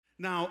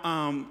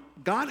Now,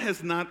 God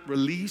has not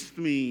released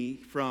me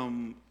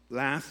from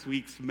last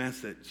week's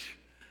message.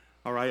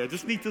 All right, I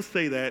just need to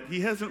say that.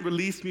 He hasn't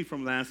released me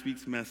from last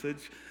week's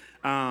message.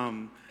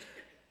 It's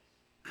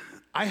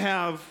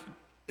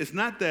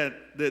not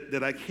that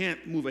I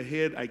can't move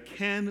ahead. I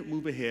can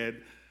move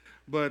ahead,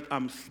 but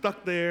I'm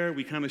stuck there.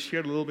 We kind of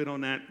shared a little bit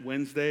on that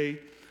Wednesday.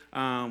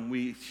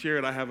 We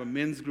shared, I have a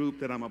men's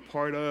group that I'm a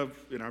part of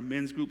in our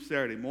men's group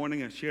Saturday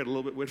morning. I shared a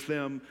little bit with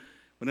them.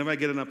 Whenever I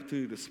get an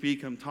opportunity to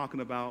speak, I'm talking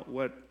about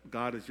what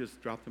God has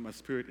just dropped in my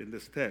spirit in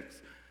this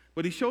text.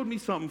 But he showed me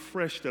something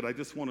fresh that I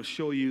just want to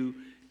show you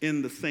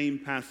in the same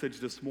passage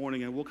this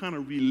morning, and we'll kind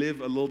of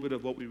relive a little bit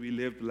of what we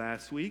relived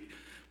last week.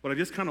 But I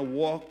just kind of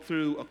walked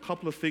through a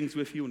couple of things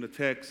with you in the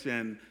text,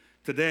 and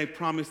today I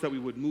promised that we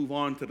would move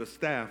on to the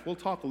staff. We'll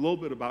talk a little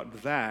bit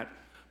about that,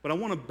 but I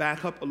want to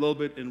back up a little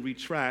bit and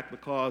retract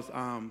because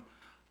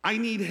I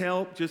need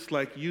help just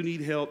like you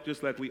need help,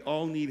 just like we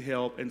all need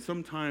help, and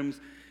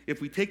sometimes if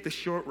we take the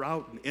short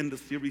route and end the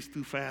series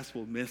too fast,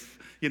 we'll miss,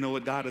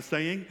 what God is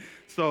saying.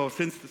 So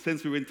since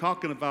we've been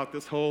talking about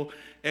this whole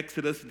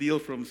Exodus deal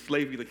from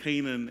slavery to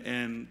Canaan,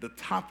 and the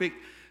topic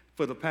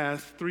for the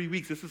past 3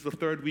 weeks, this is the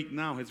third week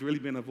now, has really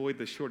been avoid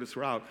the shortest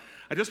route.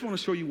 I just want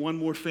to show you one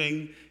more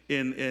thing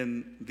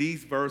in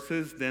these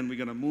verses, then we're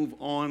going to move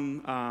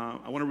on.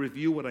 I want to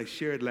review what I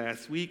shared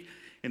last week,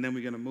 and then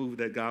we're going to move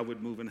that God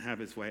would move and have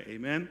his way.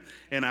 Amen?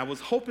 And I was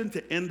hoping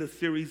to end the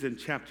series in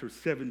chapter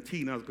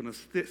 17. I was going to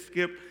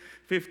skip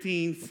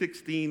 15,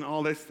 16,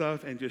 all that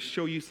stuff, and just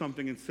show you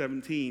something in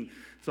 17.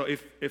 So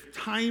if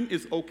time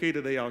is okay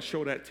today, I'll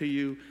show that to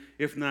you.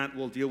 If not,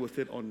 we'll deal with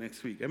it on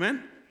next week. Amen?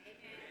 Amen.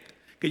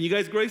 Can you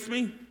guys grace me?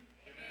 Amen.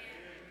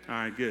 All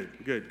right,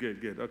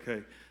 good.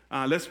 Okay.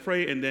 Let's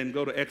pray and then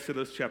go to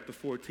Exodus chapter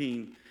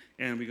 14,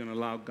 and we're going to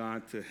allow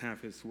God to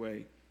have his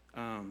way.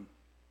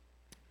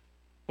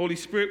 Holy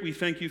Spirit, we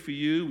thank you for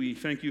you. We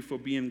thank you for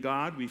being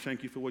God. We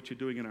thank you for what you're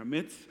doing in our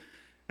midst.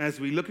 As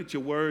we look at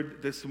your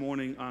word this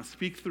morning,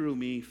 speak through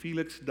me.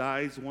 Felix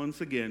dies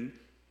once again,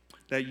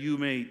 that you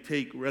may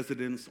take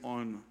residence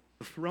on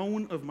the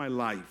throne of my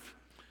life.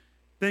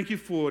 Thank you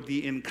for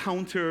the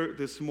encounter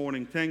this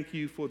morning. Thank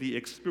you for the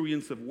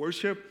experience of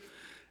worship.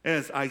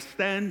 As I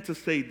stand to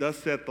say, thus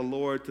saith the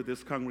Lord to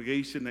this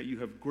congregation, that you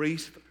have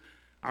graced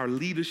our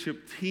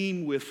leadership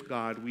team with,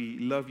 God. We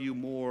love you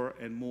more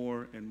and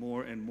more and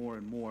more and more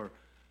and more.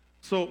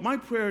 So my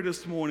prayer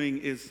this morning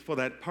is for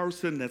that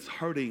person that's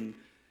hurting,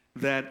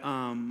 that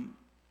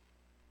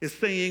is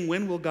saying,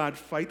 when will God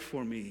fight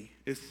for me?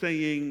 Is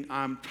saying,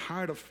 I'm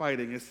tired of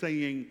fighting. Is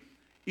saying,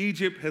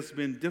 Egypt has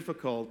been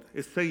difficult.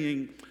 Is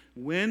saying,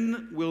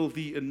 when will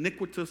the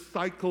iniquitous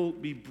cycle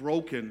be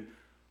broken?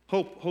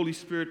 Holy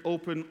Spirit,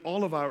 open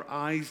all of our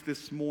eyes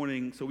this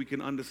morning so we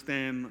can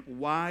understand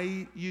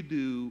why you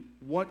do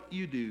what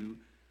you do,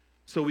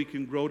 so we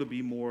can grow to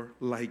be more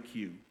like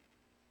you.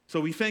 So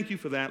we thank you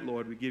for that,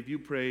 Lord. We give you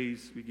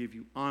praise, we give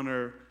you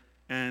honor,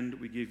 and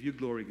we give you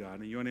glory,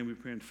 God. In your name we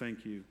pray and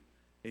thank you.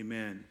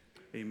 Amen.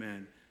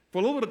 Amen. For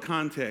a little bit of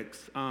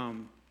context,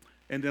 and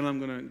then I'm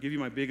going to give you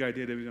my big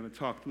idea that we're going to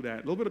talk through that. A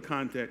little bit of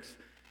context.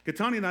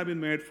 Katani and I have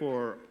been married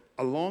for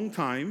a long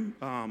time,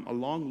 a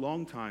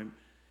long time.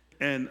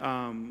 And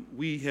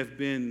we have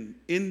been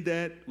in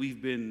debt,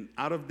 we've been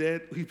out of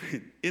debt, we've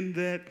been in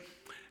debt,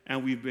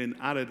 and we've been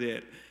out of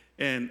debt.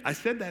 And I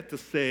said that to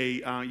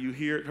say, you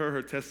hear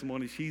her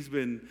testimony, she's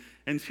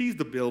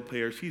the bill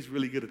payer, she's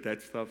really good at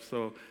that stuff,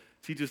 so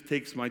she just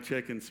takes my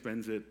check and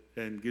spends it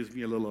and gives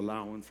me a little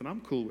allowance, and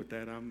I'm cool with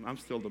that. I'm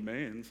still the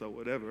man, so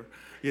whatever,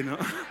 so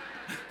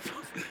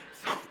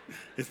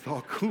it's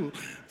all cool.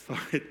 So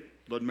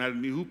it doesn't matter to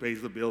me who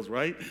pays the bills,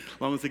 right? As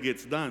long as it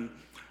gets done.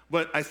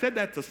 But I said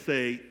that to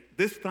say,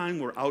 this time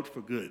we're out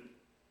for good.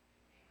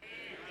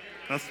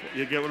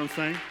 You get what I'm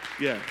saying?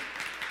 Yeah.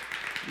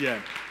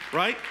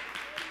 Right?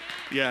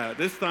 Yeah.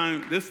 This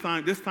time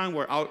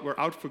we're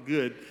out for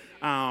good.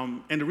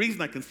 And the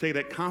reason I can say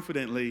that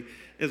confidently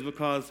is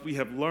because we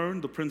have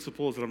learned the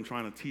principles that I'm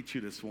trying to teach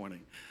you this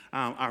morning.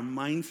 Our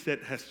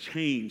mindset has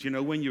changed.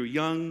 When you're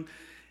young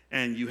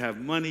and you have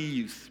money,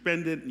 you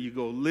spend it and you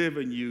go live,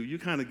 and you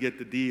kind of get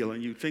the deal,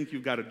 and you think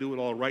you've got to do it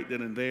all right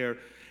then and there.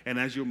 And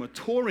as you're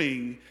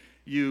maturing,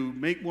 you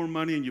make more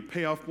money and you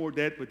pay off more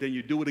debt, but then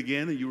you do it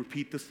again and you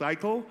repeat the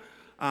cycle.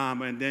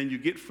 And then you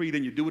get freed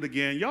and you do it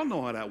again. Y'all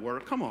know how that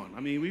works. Come on. I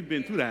mean, we've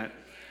been through that.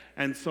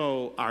 And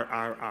so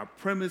our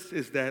premise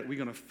is that we're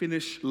going to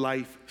finish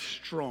life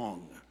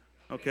strong.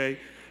 Okay?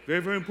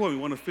 Very, very important.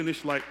 We want to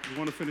finish life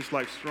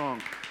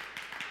strong.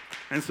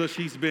 And so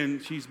she's been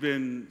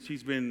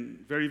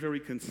very, very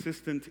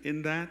consistent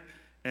in that.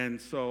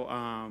 And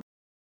so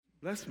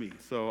bless me.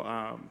 So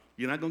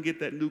you're not going to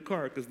get that new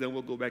car, because then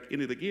we'll go back in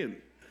it again.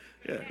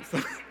 Yeah. So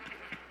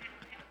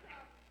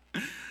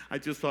I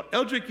just saw,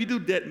 Eldrick, you do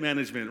debt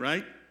management,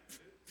 right?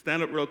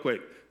 Stand up real quick.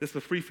 This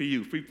is free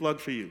plug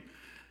for you.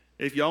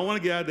 If y'all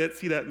want to get out of debt,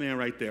 see that man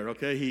right there,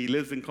 okay? He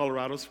lives in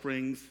Colorado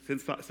Springs.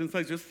 Since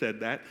I just said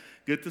that,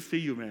 good to see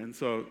you, man.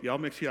 So y'all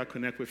make sure y'all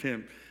connect with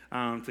him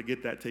to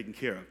get that taken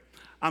care of.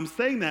 I'm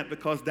saying that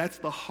because that's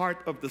the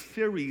heart of the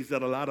series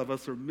that a lot of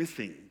us are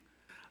missing.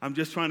 I'm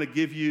just trying to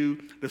give you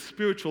the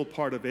spiritual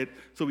part of it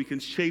so we can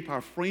shape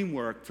our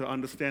framework to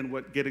understand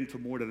what getting to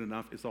more than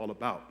enough is all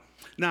about.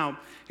 Now,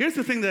 here's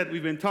the thing that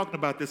we've been talking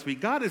about this week.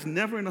 God is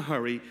never in a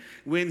hurry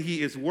when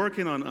he is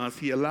working on us.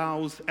 He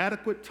allows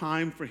adequate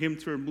time for him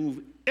to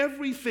remove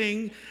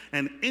everything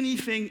and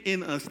anything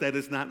in us that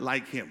is not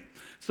like him.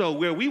 So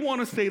where we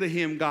want to say to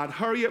him, God,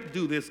 hurry up,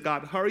 do this.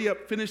 God, hurry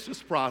up, finish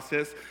this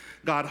process.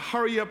 God,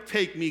 hurry up,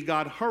 take me.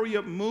 God, hurry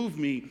up, move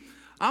me.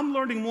 I'm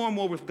learning more and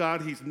more with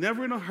God. He's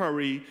never in a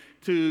hurry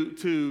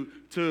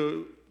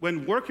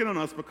when working on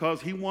us,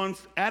 because he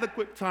wants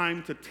adequate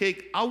time to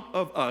take out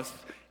of us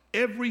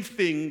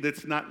everything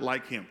that's not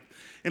like him.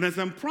 And as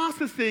I'm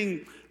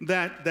processing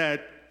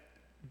that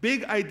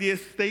big idea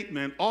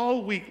statement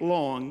all week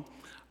long,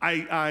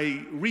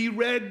 I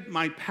reread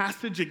my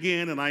passage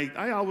again, and I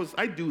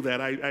do that.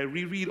 I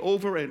reread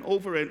over and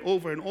over and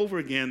over and over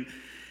again,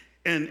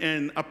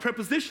 and a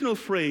prepositional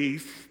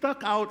phrase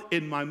stuck out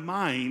in my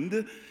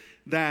mind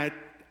that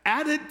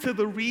added to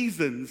the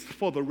reasons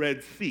for the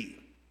Red Sea,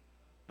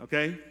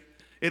 okay?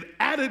 It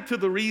added to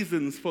the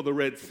reasons for the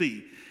Red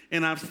Sea.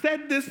 And I've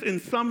said this in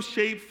some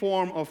shape,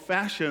 form, or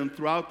fashion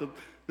throughout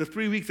the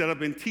 3 weeks that I've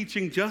been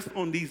teaching just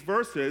on these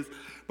verses,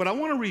 but I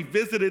want to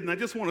revisit it, and I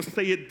just want to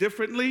say it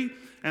differently,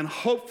 and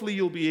hopefully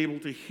you'll be able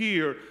to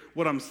hear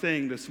what I'm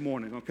saying this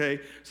morning,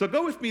 okay? So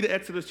go with me to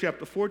Exodus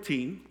chapter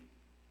 14,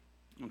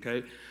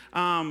 okay?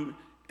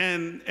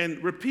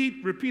 And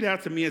repeat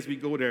after me as we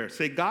go there.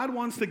 Say, God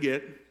wants to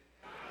get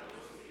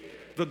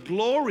the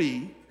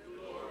glory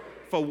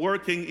for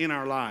working in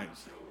our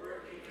lives.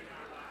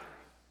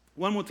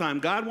 One more time.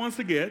 God wants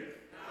to get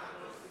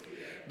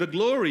the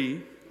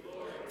glory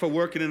for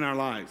working in our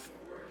lives.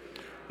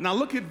 Now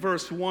look at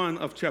verse 1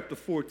 of chapter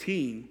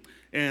 14,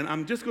 and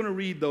I'm just going to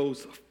read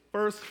those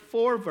first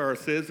 4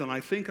 verses, and I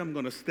think I'm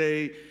going to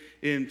stay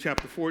in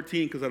chapter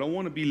 14 because I don't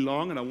want to be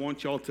long, and I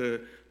want y'all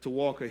to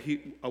walk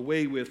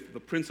away with the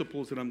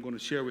principles that I'm going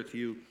to share with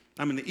you.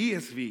 I'm in the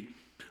ESV.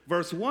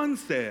 Verse 1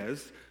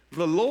 says,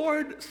 the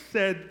Lord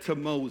said to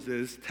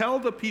Moses, tell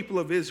the people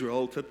of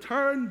Israel to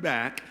turn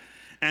back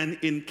and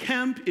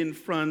encamp in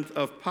front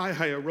of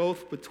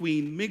Pi-hahiroth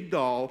between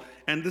Migdol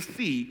and the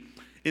sea,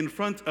 in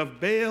front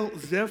of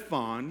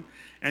Baal-zephon,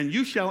 and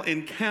you shall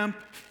encamp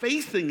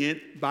facing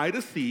it by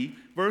the sea.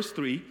 Verse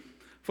 3,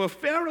 for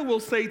Pharaoh will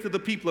say to the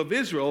people of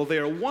Israel, they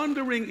are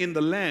wandering in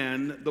the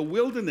land, the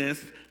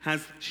wilderness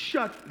has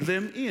shut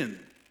them in.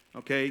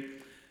 Okay?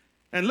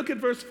 And look at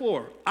verse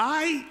 4.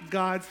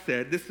 God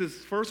said, this is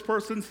first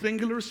person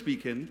singular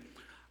speaking,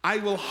 I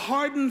will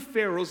harden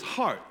Pharaoh's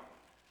heart,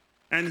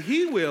 and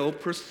he will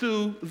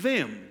pursue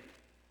them.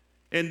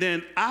 And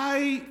then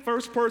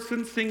first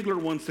person singular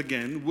once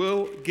again,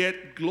 will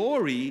get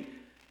glory.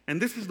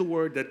 And this is the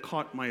word that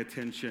caught my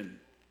attention.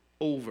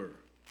 Over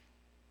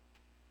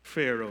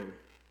Pharaoh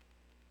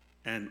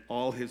and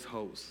all his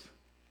hosts.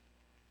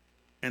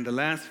 And the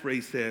last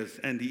phrase says,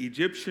 and the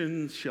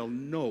Egyptians shall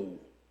know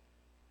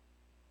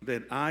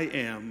that I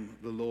am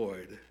the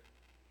Lord.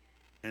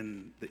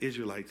 And the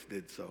Israelites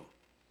did so.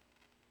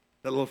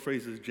 That little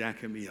phrase is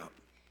jacking me up.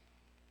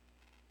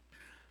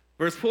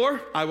 Verse 4,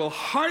 I will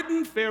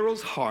harden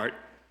Pharaoh's heart,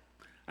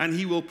 and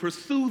he will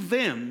pursue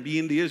them,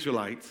 being the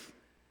Israelites,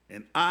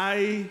 and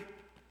I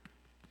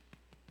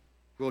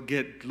will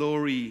get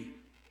glory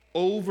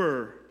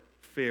over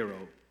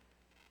Pharaoh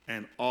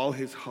and all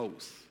his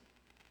hosts,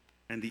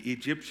 and the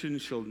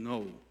Egyptians shall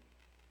know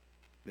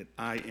that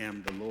I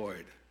am the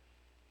Lord.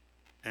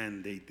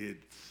 And they did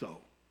so.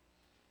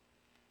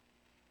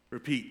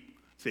 Repeat.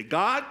 Say,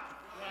 God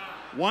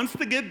wants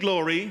to get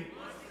glory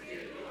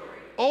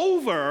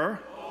over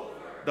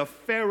the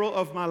Pharaoh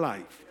of my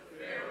life.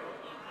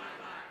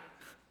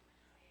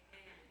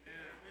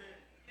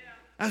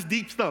 That's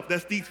deep stuff.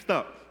 That's deep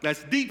stuff.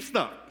 That's deep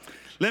stuff.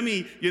 Let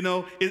me,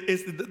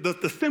 it's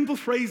the simple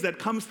phrase that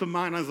comes to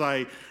mind as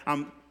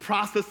I'm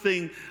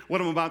processing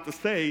what I'm about to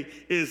say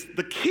is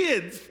the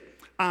kids,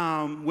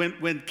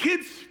 when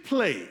kids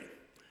play,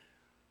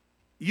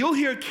 you'll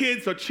hear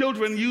kids or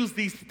children use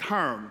these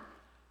terms.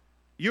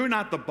 You're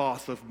not the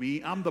boss of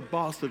me, I'm the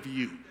boss of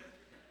you.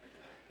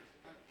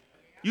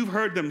 You've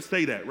heard them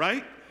say that,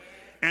 right?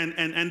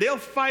 And they'll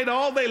fight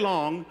all day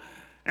long,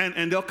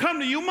 and they'll come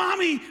to you,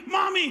 mommy,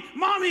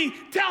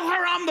 tell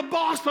her I'm the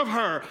boss of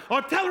her,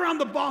 or tell her I'm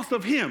the boss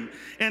of him.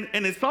 And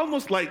it's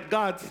almost like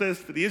God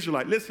says to the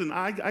Israelite, listen,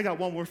 I got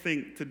one more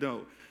thing to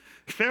know.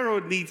 Pharaoh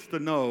needs to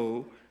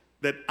know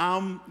that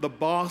I'm the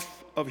boss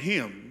of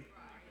him.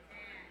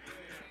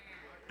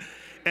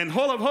 And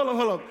hold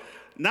up.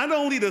 Not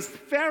only does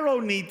Pharaoh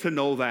need to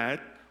know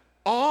that,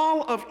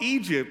 all of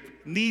Egypt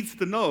needs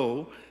to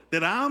know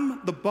that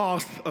I'm the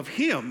boss of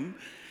him.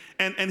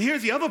 And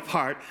here's the other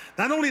part.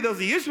 Not only does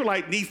the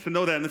Israelite needs to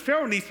know that, and the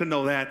Pharaoh needs to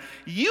know that,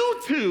 you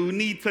too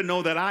need to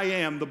know that I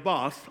am the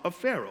boss of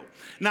Pharaoh.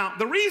 Now,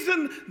 the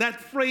reason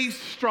that phrase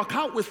struck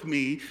out with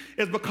me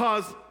is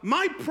because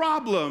my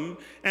problem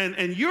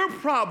and your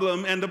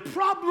problem and the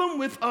problem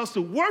with us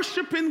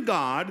worshiping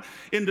God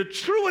in the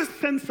truest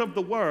sense of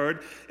the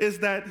word is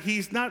that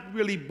he's not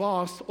really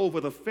boss over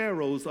the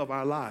pharaohs of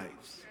our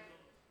lives.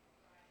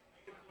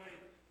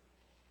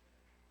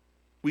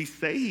 We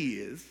say he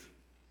is.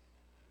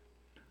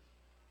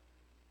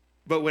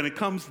 But when it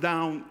comes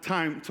down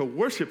time to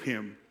worship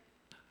him,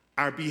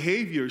 our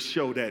behaviors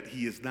show that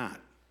he is not.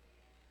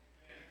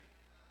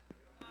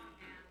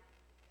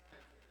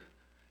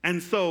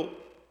 And so,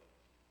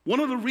 one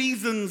of the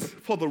reasons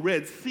for the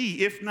Red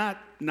Sea, if not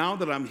now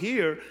that I'm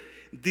here,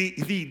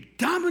 the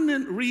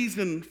dominant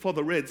reason for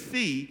the Red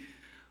Sea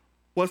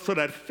was so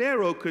that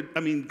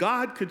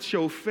God could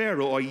show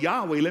Pharaoh, or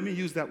Yahweh, let me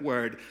use that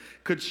word,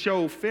 could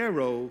show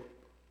Pharaoh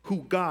who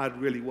God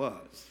really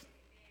was.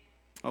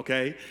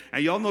 Okay?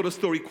 And y'all know the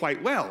story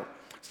quite well.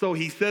 So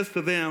he says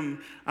to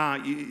them,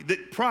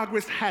 that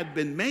progress had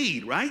been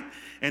made, right?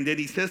 And then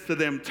he says to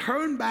them,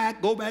 turn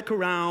back, go back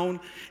around,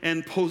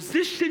 and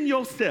position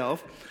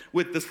yourself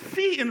with the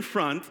sea in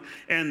front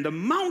and the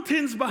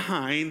mountains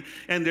behind,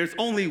 and there's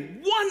only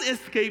one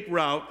escape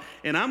route,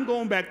 and I'm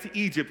going back to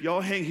Egypt.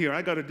 Y'all hang here.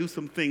 I got to do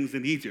some things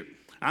in Egypt.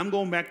 I'm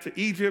going back to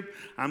Egypt.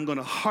 I'm going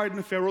to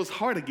harden Pharaoh's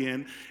heart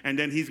again, and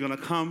then he's going to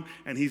come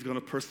and he's going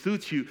to pursue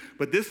you.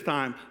 But this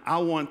time, I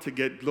want to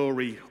get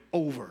glory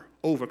over.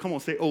 Come on,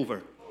 say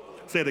over.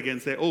 Say it again,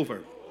 say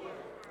over.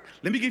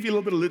 Let me give you a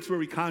little bit of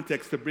literary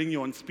context to bring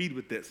you on speed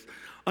with this.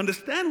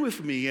 Understand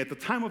with me at the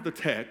time of the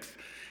text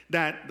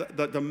that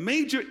the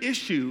major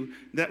issue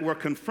that we're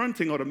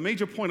confronting, or the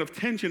major point of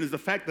tension, is the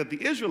fact that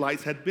the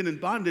Israelites had been in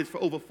bondage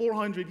for over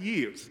 400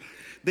 years.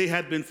 They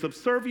had been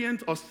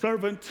subservient or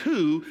servant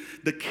to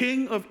the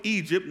king of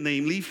Egypt,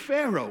 namely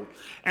Pharaoh.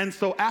 And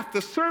so after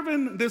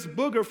serving this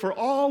booger for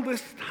all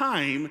this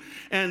time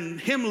and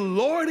him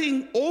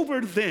lording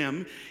over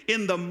them,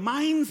 in the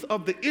minds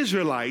of the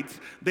Israelites,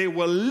 they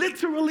were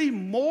literally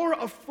more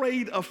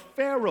afraid of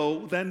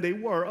Pharaoh than they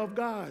were of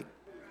God.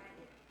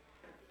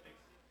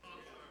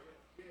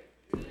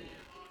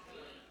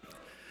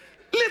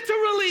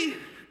 Literally,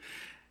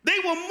 they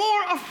were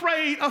more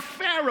afraid of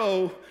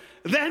Pharaoh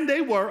than they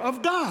were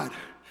of God.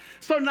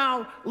 So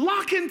now,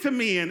 lock into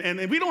me,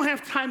 and we don't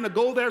have time to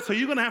go there, so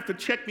you're going to have to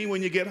check me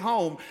when you get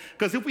home,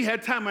 because if we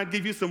had time, I'd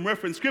give you some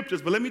reference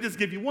scriptures, but let me just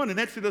give you one. In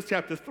Exodus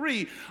chapter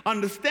 3,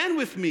 understand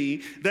with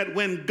me that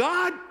when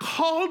God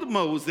called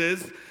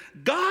Moses,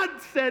 God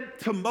said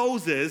to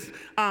Moses,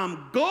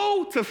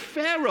 go to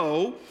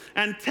Pharaoh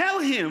and tell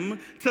him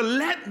to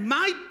let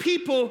my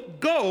people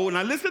go.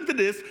 Now listen to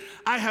this.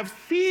 I have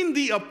seen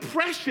the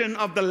oppression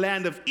of the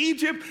land of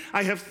Egypt.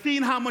 I have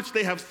seen how much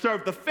they have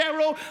served the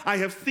Pharaoh. I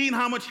have seen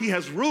how much he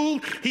has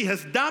ruled. He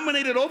has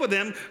dominated over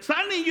them. So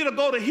I need you to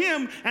go to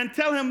him and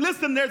tell him,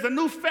 listen, there's a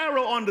new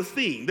Pharaoh on the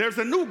scene. There's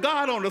a new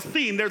God on the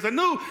scene. There's a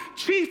new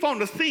chief on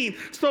the scene.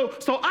 So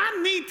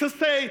I need to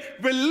say,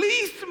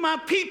 release my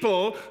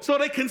people so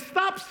they can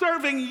stop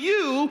serving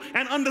you.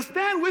 And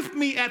understand with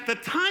me, at the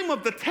time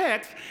of the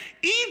text,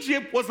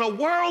 Egypt was a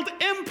world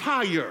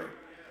empire.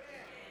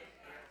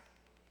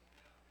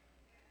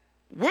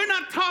 We're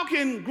not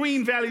talking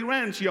Green Valley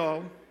Ranch,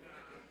 y'all.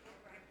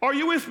 Are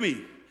you with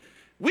me?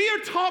 We are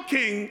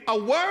talking a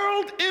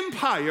world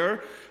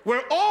empire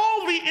where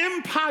all the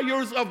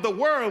empires of the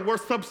world were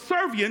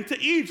subservient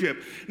to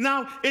Egypt.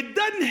 Now, it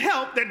doesn't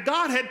help that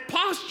God had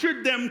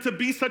postured them to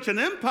be such an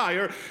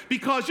empire,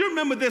 because you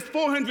remember this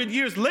 400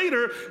 years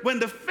later, when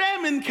the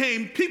famine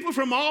came, people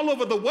from all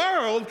over the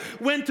world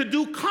went to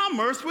do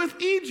commerce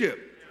with Egypt.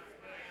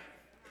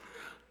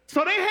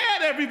 So they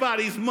had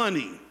everybody's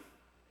money.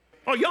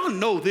 Oh, y'all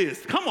know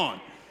this. Come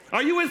on.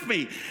 Are you with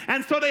me?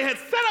 And so they had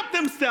set up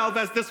themselves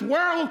as this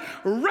world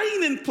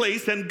reigning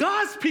place, and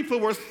God's people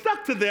were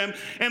stuck to them.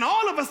 And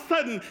all of a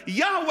sudden,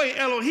 Yahweh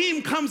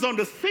Elohim comes on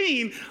the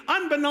scene,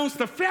 unbeknownst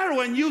to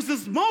Pharaoh, and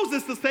uses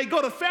Moses to say,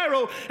 go to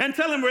Pharaoh and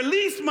tell him,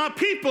 release my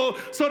people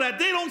so that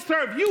they don't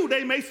serve you,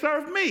 they may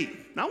serve me.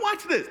 Now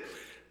watch this.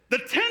 The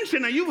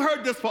tension, and you've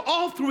heard this for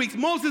all 3 weeks.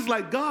 Moses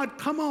like, God,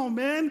 come on,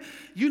 man.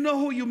 You know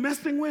who you're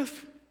messing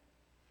with?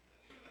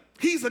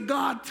 He's a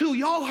God too.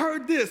 Y'all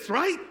heard this,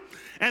 right?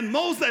 And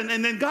Moses,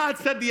 and then God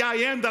said the I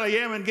am that I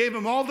am, and gave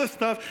him all this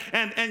stuff.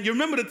 And you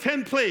remember the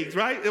 10 plagues,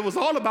 right? It was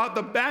all about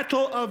the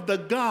battle of the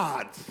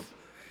gods.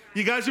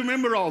 You guys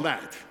remember all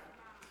that?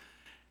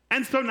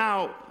 And so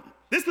now,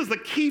 this is a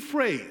key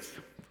phrase.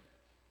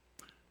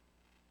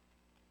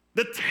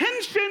 The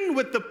tension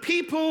with the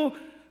people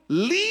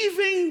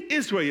leaving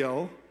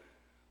Israel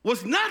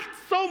was not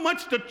so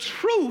much the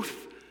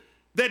truth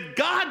that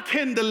God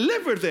can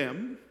deliver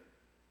them,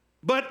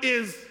 but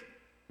is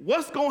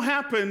what's going to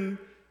happen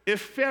if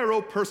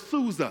Pharaoh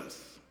pursues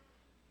us.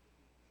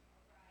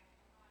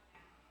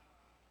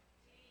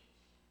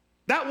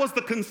 That was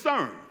the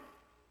concern.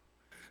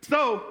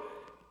 So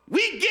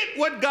we get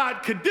what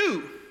God could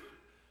do.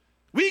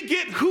 We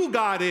get who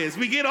God is.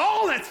 We get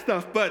all that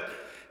stuff, but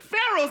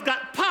Pharaoh's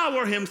got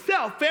power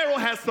himself. Pharaoh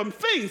has some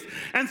things.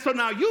 And so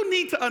now you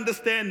need to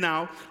understand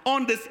now,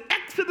 on this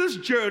Exodus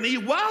journey,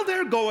 while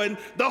they're going,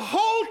 the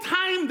whole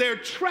time they're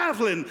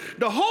traveling,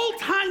 the whole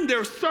time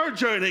they're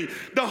sojourning,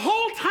 the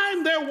whole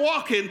time they're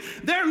walking,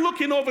 they're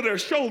looking over their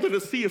shoulder to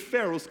see if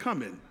Pharaoh's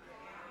coming.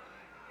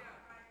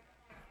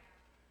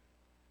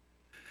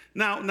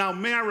 Now,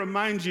 may I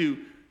remind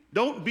you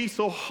Don't be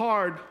so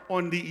hard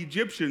on the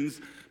Egyptians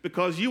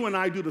because you and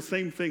I do the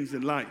same things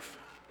in life.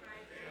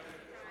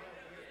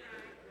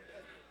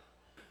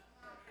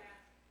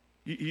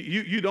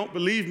 You don't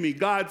believe me.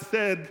 God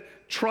said,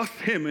 trust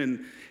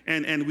him,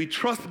 and we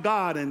trust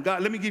God. And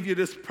God, let me give you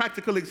this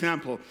practical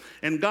example.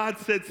 And God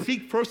said,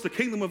 seek first the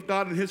kingdom of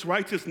God and his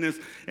righteousness,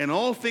 and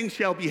all things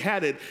shall be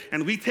added.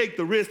 And we take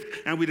the risk,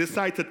 and we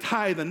decide to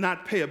tithe and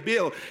not pay a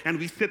bill, and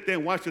we sit there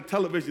and watch the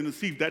television to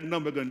see if that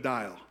number gonna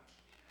dial.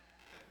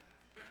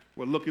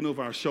 We're looking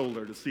over our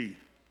shoulder to see.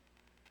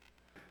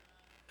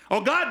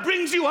 Or God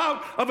brings you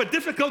out of a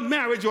difficult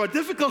marriage or a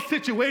difficult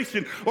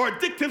situation or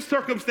addictive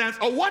circumstance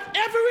or whatever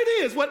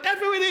it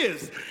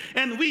is.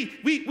 And we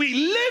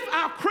live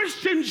our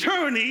Christian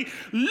journey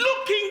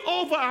looking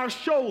over our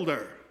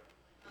shoulder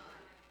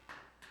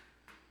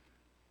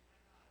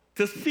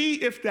to see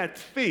if that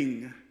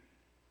thing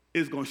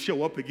is going to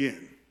show up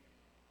again.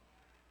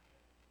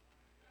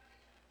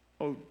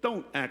 Oh,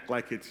 don't act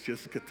like it's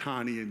just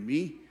Katani and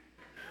me.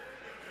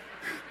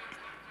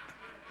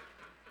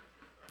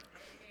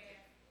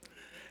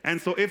 And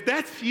so if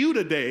that's you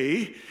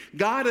today,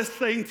 God is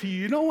saying to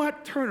you, you know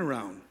what? Turn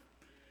around.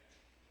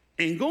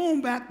 And go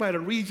on back by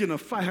the region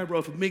of Fire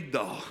of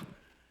Migdal.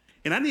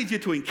 And I need you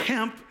to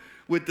encamp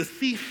with the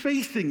sea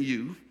facing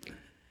you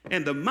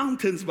and the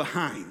mountains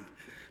behind.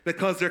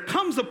 Because there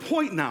comes a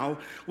point now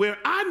where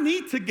I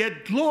need to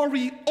get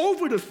glory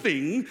over the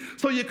thing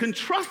so you can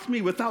trust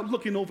me without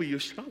looking over your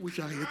shoulder. I wish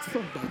I had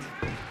somebody.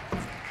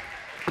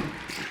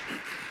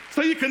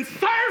 So you can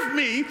serve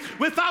me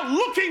without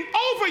looking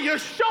over your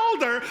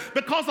shoulder,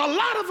 because a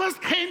lot of us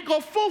can't go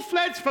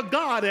full-fledged for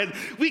God, and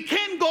we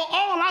can't go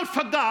all out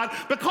for God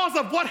because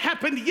of what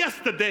happened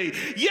yesterday.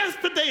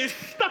 Yesterday is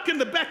stuck in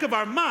the back of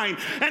our mind,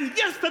 and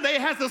yesterday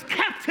has us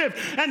captive,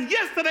 and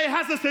yesterday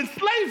has us in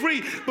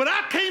slavery. But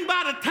I came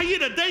by to tell you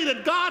today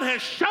that God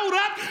has showed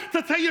up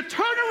to tell you,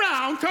 turn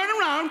around.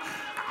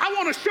 I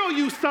want to show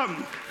you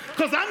something,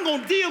 because I'm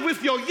going to deal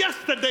with your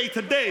yesterday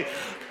today.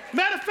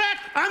 Matter of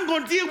fact, I'm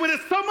going to deal with it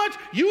so much,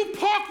 you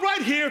park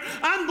right here,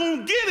 I'm going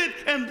to get it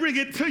and bring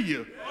it to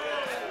you.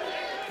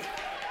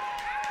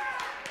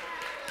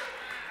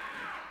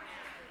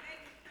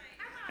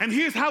 And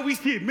here's how we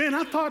see it. Man,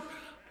 I thought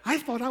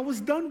I was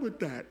done with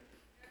that.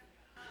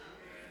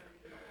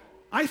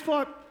 I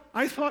thought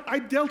I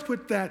dealt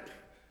with that.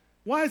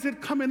 Why is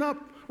it coming up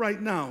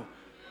right now?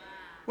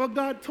 Well,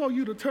 God told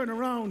you to turn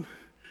around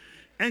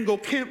and go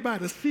camp by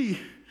the sea,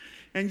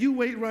 and you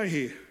wait right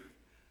here.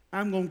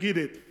 I'm going to get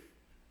it.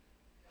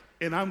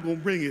 And I'm going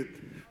to bring it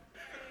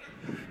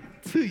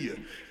to you,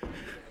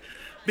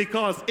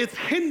 because it's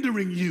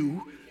hindering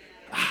you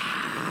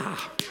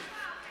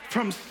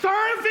from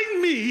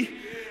serving me,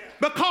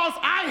 because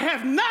I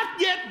have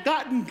not yet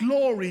gotten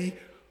glory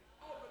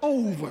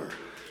over.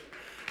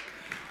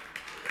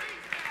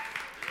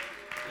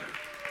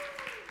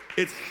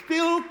 It's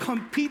still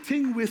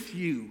competing with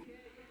you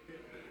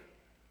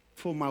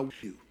for my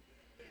view.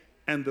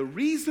 And the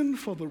reason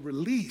for the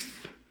release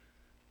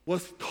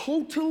was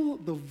total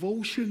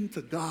devotion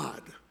to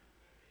God,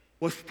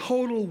 was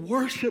total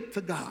worship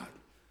to God.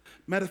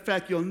 Matter of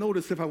fact, you'll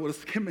notice if I were to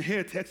skim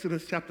ahead to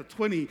Exodus chapter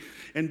 20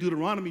 and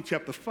Deuteronomy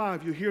chapter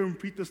 5, you'll hear him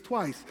repeat this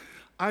twice.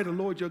 I, the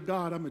Lord your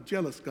God, I'm a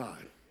jealous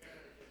God.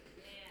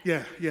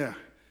 Yeah.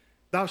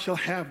 Thou shalt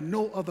have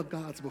no other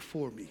gods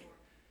before me.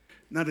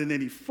 Not in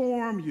any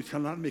form, you shall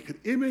not make an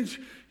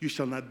image, you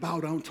shall not bow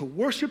down to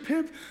worship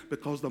him,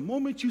 because the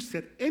moment you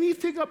set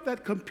anything up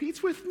that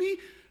competes with me,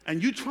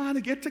 and you trying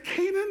to get to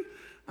Canaan,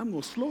 I'm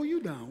going to slow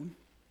you down,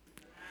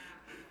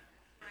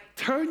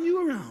 turn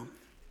you around,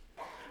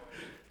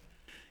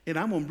 and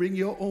I'm going to bring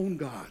your own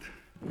God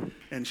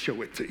and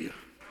show it to you.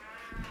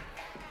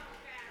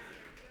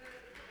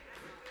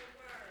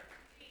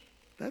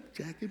 That's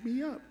jacking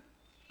me up.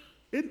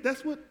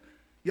 That's what,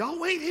 y'all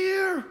wait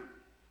here.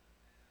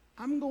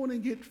 I'm going to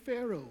get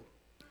Pharaoh.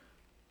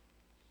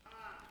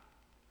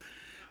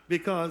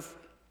 Because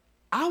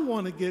I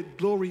want to get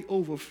glory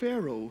over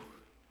Pharaoh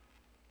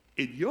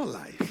in your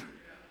life.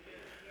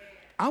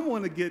 I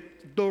want to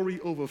get glory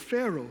over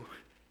Pharaoh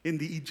in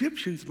the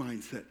Egyptians'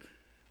 mindset,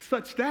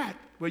 such that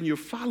when you're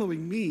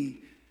following me,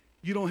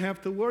 you don't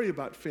have to worry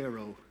about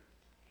Pharaoh.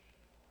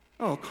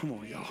 Oh, come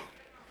on, y'all.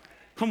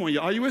 Come on,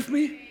 y'all. Are you with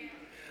me?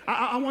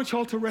 I want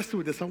y'all to wrestle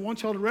with this. I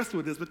want y'all to wrestle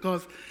with this,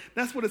 because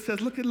that's what it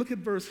says. Look at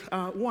verse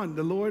 1.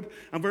 The Lord,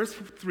 verse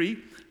 3,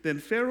 then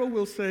Pharaoh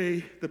will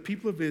say, the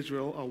people of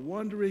Israel are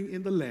wandering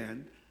in the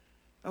land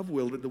of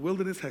wilderness. The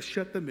wilderness has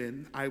shut them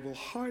in. I will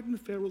harden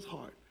Pharaoh's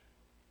heart.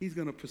 He's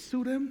going to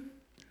pursue them.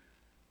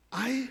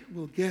 I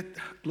will get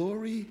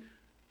glory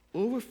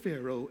over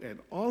Pharaoh and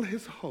all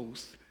his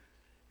hosts,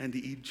 and the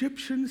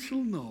Egyptians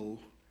shall know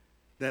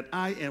that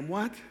I am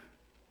what?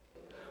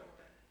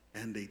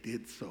 And they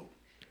did so.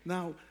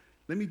 Now,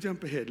 let me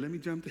jump ahead.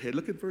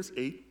 Look at verse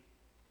 8,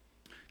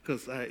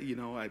 because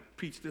I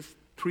preached this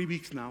 3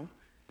 weeks now.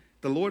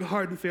 The Lord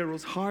hardened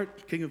Pharaoh's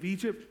heart, king of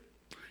Egypt.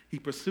 He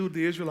pursued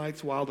the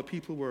Israelites while the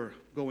people were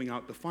going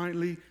out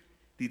defiantly.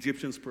 The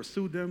Egyptians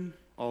pursued them,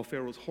 all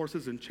Pharaoh's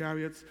horses and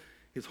chariots,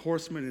 his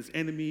horsemen, his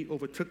enemy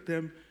overtook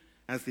them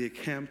as they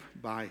encamped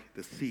by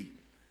the sea.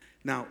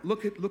 Now,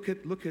 look at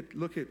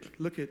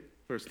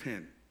verse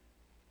 10.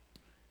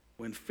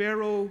 When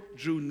Pharaoh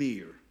drew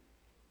near,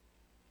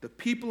 the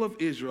people of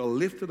Israel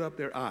lifted up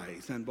their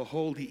eyes, and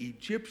behold, the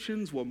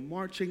Egyptians were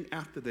marching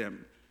after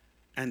them,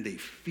 and they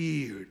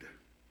feared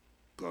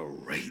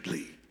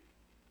greatly.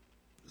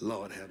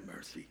 Lord have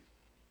mercy.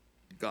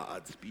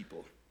 God's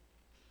people.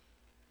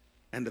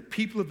 And the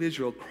people of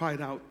Israel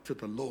cried out to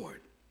the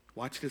Lord.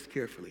 Watch this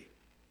carefully.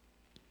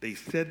 They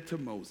said to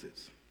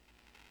Moses,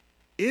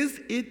 "Is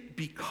it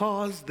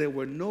because there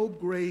were no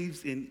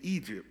graves in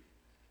Egypt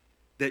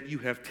that you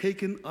have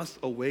taken us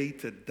away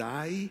to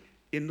die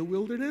in the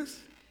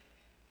wilderness?"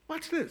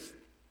 Watch this.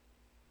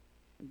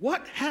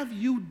 "What have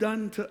you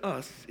done to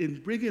us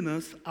in bringing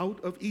us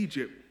out of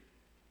Egypt?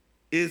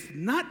 Is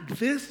not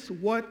this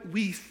what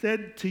we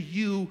said to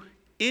you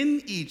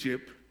in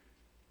Egypt?"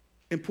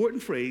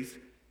 Important phrase,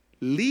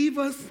 "Leave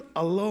us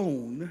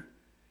alone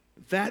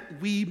that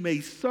we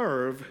may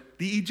serve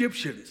the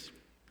Egyptians.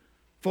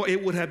 For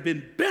it would have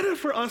been better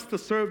for us to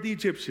serve the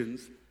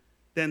Egyptians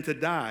than to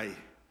die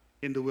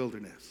in the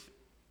wilderness."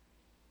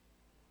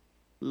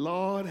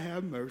 Lord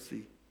have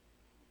mercy.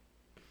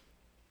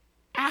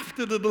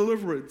 After the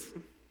deliverance,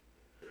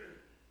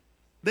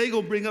 they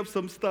gonna bring up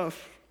some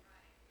stuff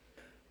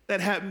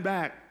that happened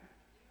back.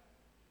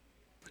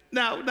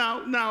 Now,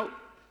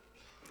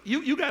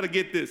 you gotta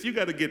get this. You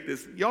gotta get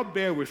this. Y'all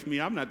bear with me.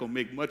 I'm not gonna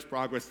make much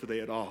progress today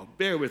at all.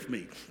 Bear with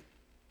me.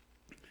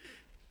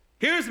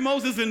 Here's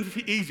Moses in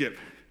Egypt.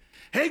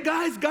 "Hey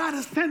guys, God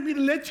has sent me to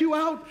let you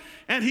out."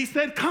 And he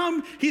said,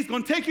 "Come, he's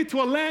going to take you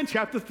to a land,"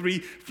 chapter 3,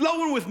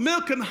 "flowing with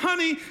milk and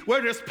honey, where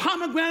there's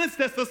pomegranates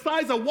that's the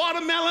size of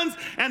watermelons,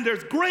 and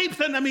there's grapes,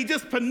 and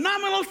just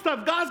phenomenal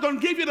stuff. God's going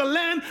to give you the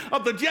land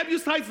of the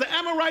Jebusites, the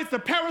Amorites, the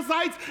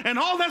Perizzites, and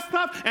all that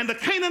stuff, and the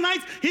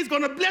Canaanites. He's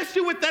going to bless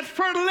you with that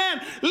fertile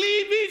land.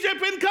 Leave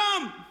Egypt and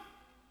come."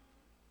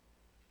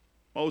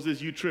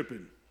 Moses, you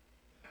tripping.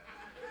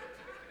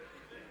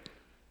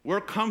 We're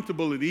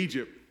comfortable in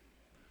Egypt.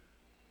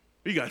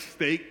 We got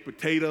steak,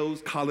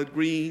 potatoes, collard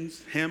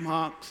greens, ham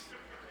hocks,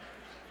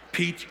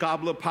 peach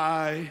cobbler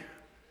pie,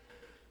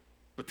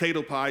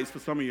 potato pies for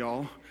some of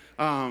y'all.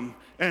 And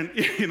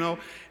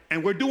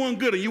we're doing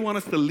good. And you want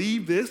us to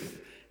leave this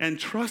and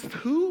trust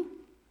who?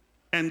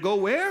 And go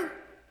where?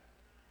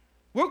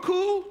 We're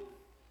cool.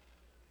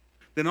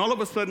 Then all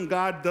of a sudden,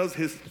 God does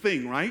his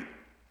thing, right?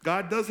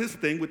 God does his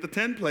thing with the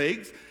 10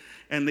 plagues.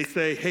 And they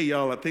say, "Hey,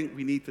 y'all, I think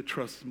we need to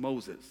trust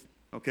Moses,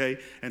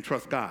 okay? And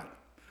trust God."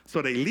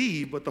 So they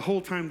leave, but the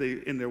whole time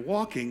they're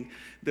walking,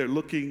 they're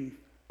looking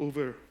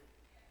over.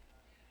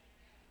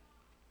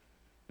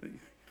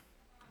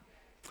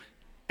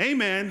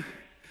 Amen.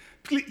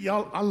 Please,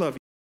 y'all, I love you.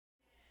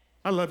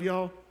 I love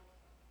y'all.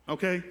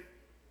 Okay?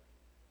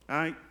 All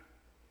right?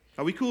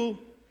 Are we cool?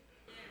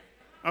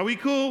 Are we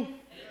cool?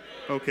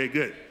 Okay,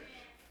 good.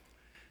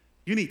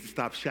 You need to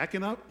stop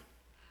shacking up,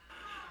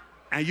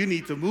 and you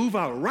need to move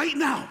out right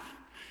now.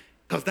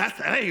 Because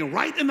that ain't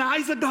right in the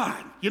eyes of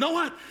God. You know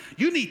what?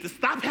 You need to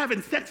stop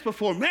having sex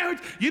before marriage.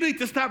 You need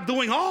to stop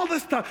doing all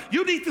this stuff.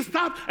 You need to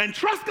stop and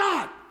trust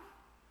God.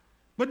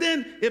 But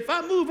then if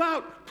I move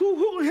out, who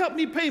will help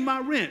me pay my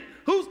rent?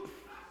 Who's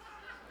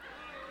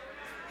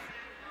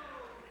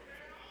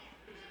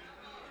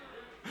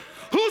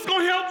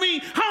going to help me?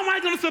 How am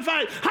I going to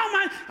survive?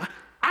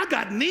 I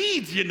got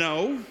needs,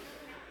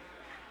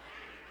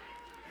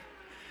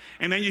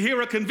 And then you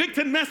hear a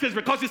convicting message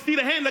because you see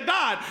the hand of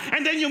God.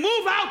 And then you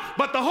move out,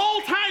 but the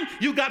whole time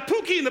you got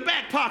Pookie in the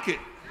back pocket.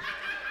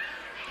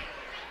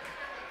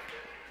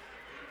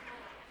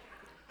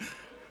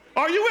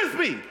 Are you with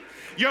me?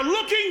 You're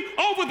looking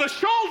over the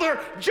shoulder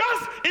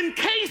just in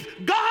case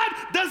God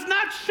does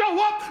not show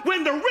up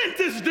when the rent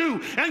is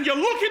due. And you're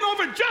looking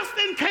over just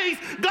in case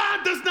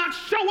God does not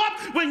show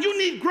up when you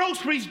need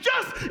groceries.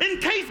 Just in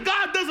case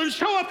God doesn't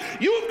show up,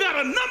 you've got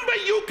a number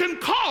you can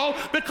call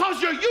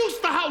because you're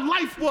used to how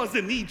life was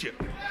in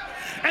Egypt.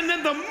 And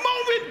then the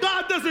moment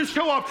God doesn't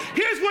show up,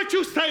 here's what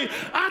you say: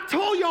 "I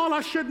told y'all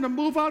I shouldn't have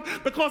moved out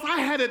because I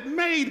had it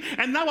made,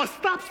 and now I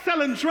stopped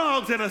selling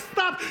drugs, and I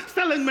stopped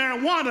selling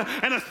marijuana,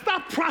 and I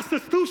stopped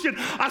prostitution.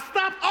 I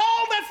stopped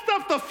all that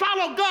stuff to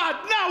follow God.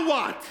 Now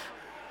what?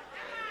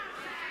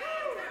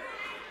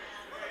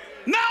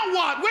 Now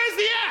what? Where's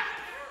he at?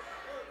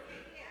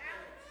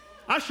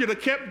 I should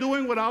have kept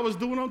doing what I was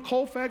doing on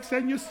Colfax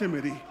and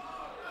Yosemite."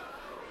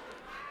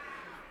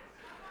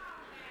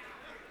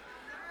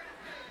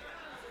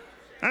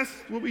 That's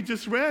what we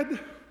just read.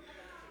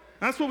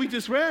 That's what we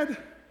just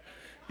read.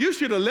 You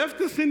should have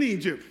left us in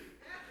Egypt.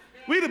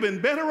 We'd have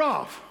been better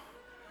off.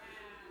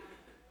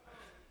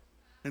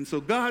 And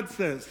so God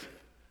says,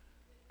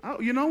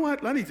 "Oh, you know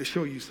what? I need to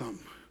show you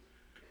something.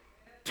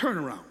 Turn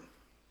around."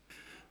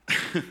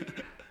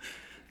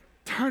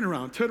 Turn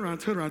around.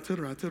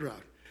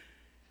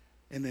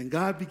 And then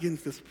God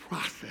begins this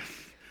process.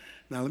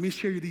 Now, let me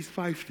share you these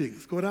 5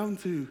 things. Go down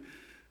to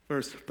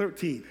verse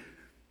 13.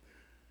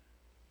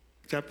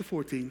 Chapter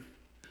 14,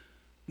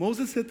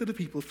 Moses said to the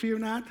people, "Fear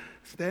not,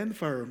 stand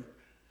firm,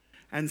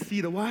 and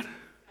see the what?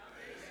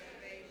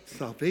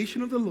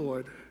 Salvation of the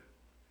Lord,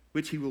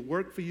 which he will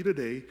work for you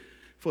today.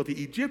 For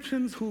the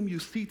Egyptians whom you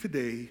see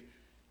today,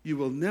 you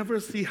will never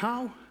see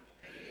how?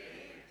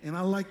 And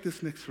I like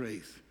this next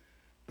phrase.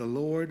 The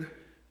Lord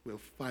will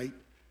fight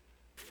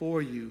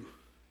for you.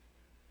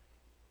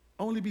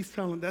 Only be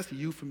silent, that's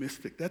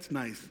euphemistic. That's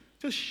nice.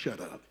 Just shut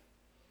up.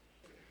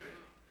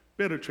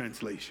 Better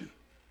translation,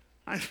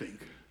 I think.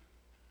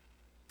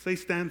 Say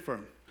stand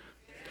firm.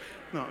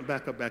 No,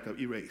 back up,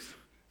 erase.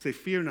 Say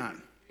fear not.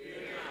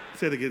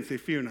 Say it again, say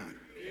fear not.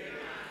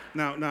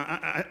 Now,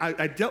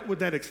 I dealt with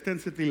that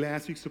extensively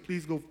last week, so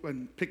please go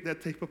and pick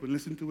that tape up and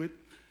listen to it.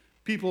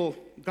 People,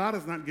 God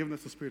has not given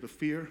us a spirit of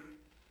fear,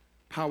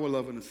 power,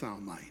 love, and a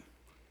sound mind.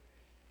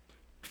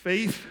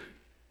 Faith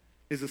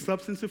is the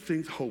substance of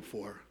things hoped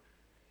for,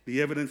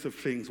 the evidence of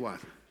things what?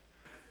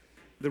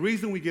 The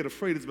reason we get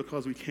afraid is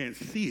because we can't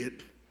see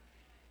it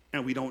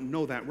and we don't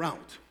know that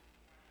route.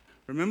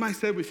 Remember I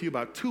said with you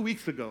about 2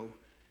 weeks ago,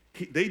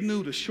 they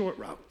knew the short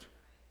route,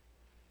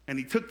 and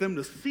he took them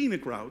the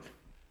scenic route.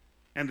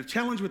 And the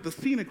challenge with the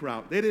scenic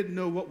route, they didn't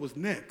know what was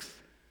next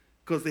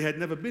because they had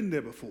never been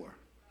there before.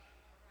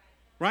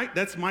 Right?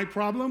 That's my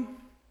problem.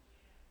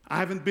 I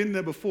haven't been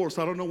there before,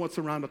 so I don't know what's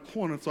around the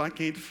corner, so I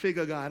can't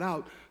figure God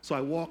out, so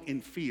I walk in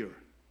fear.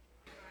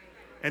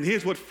 And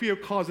here's what fear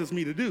causes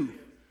me to do,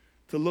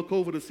 to look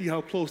over to see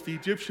how close the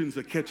Egyptians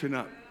are catching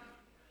up.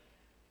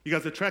 You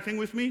guys are tracking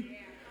with me?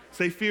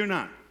 Say fear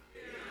not.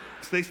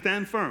 Say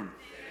stand firm.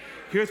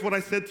 Here's what I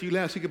said to you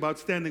last week about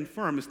standing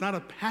firm. It's not a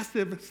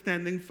passive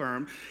standing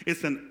firm.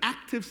 It's an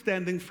active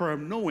standing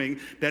firm, knowing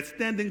that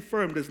standing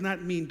firm does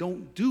not mean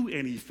don't do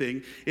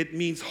anything. It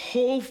means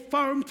hold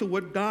firm to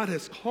what God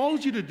has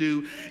called you to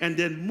do and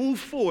then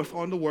move forth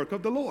on the work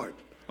of the Lord.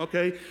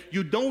 Okay?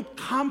 You don't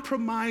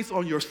compromise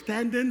on your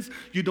standings.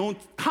 You don't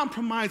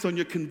compromise on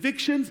your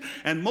convictions.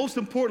 And most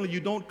importantly, you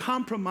don't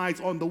compromise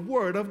on the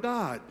Word of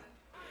God.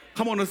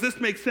 Come on, does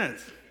this make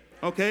sense?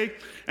 Okay?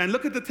 And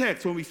look at the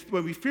text. When we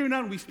fear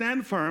not and we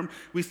stand firm,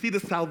 we see the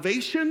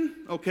salvation,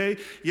 okay?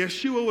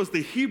 Yeshua was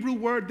the Hebrew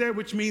word there,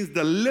 which means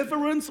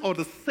deliverance or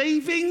the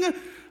saving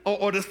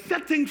or the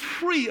setting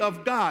free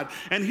of God.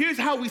 And here's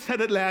how we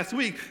said it last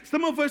week.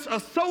 Some of us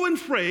are so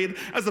afraid,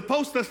 as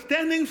opposed to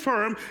standing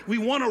firm, we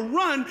want to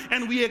run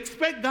and we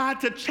expect God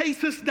to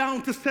chase us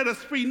down to set us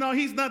free. No,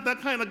 he's not that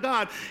kind of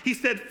God. He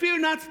said, fear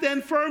not,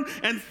 stand firm,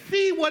 and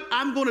see what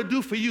I'm going to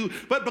do for you.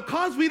 But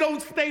because we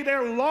don't stay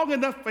there long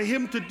enough for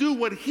him to do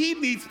what he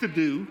needs to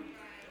do,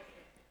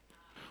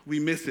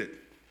 we miss it.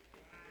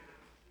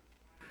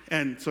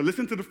 And so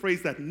listen to the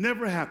phrase that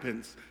never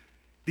happens.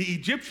 The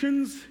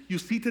Egyptians you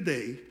see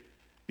today,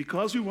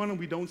 because we run and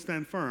we don't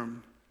stand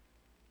firm,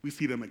 we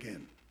see them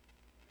again.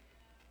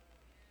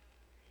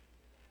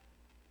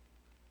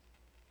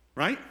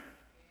 Right?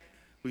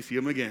 We see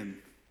them again,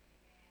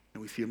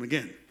 and we see them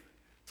again.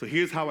 So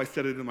here's how I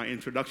said it in my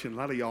introduction. A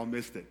lot of y'all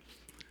missed it.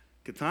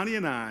 Katani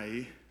and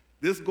I,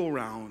 this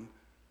go-round,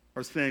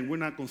 are saying we're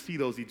not going to see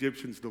those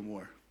Egyptians no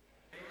more.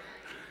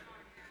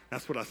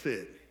 That's what I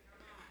said.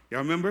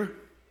 Y'all remember?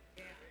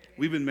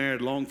 We've been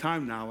married a long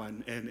time now,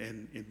 and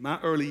in my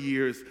early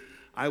years,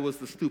 I was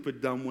the stupid,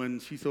 dumb one.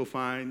 She's so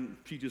fine,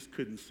 she just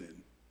couldn't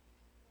sin.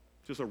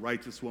 Just a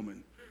righteous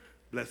woman.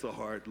 Bless her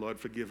heart, Lord,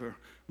 forgive her.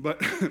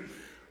 But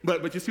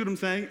you see what I'm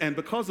saying? And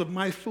because of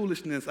my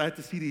foolishness, I had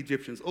to see the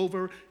Egyptians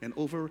over and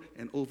over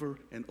and over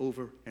and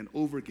over and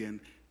over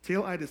again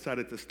till I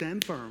decided to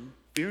stand firm,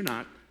 fear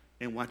not,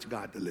 and watch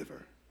God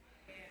deliver.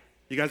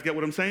 You guys get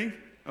what I'm saying?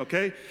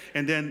 Okay?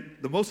 And then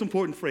the most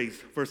important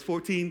phrase, verse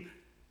 14,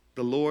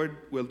 the Lord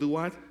will do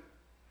what?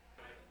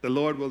 The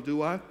Lord will do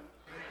what?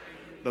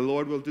 The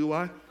Lord will do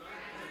what?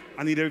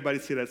 I need everybody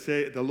to say that.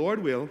 Say, the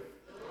Lord will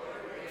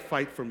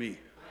fight for me.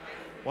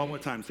 One more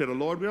time. Say, the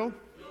Lord will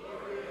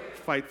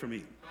fight for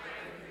me.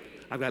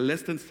 I've got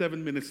less than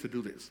 7 minutes to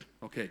do this.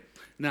 Okay.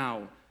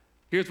 Now,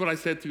 here's what I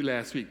said to you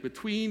last week.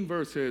 Between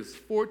verses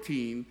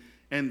 14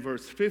 and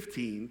verse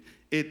 15,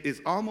 it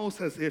is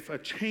almost as if a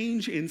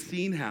change in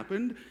scene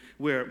happened,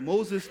 where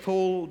Moses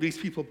told these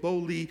people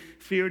boldly,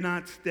 fear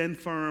not, stand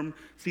firm,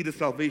 see the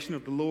salvation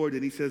of the Lord.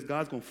 And he says,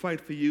 God's going to fight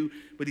for you.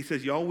 But he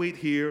says, y'all wait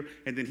here.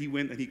 And then he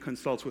went and he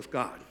consults with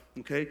God.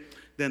 Okay?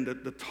 Then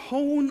the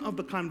tone of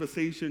the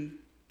conversation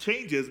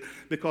changes,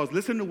 because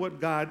listen to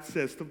what God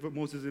says to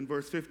Moses in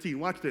verse 15.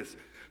 Watch this.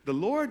 The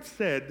Lord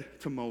said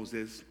to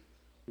Moses,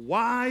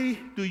 why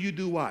do you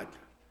do what?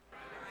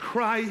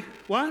 Cry.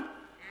 What?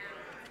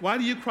 Why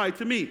do you cry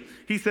to me?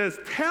 He says,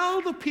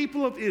 tell the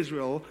people of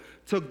Israel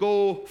to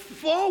go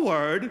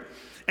forward.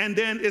 And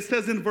then it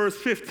says in verse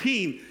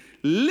 15,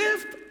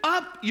 lift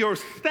up your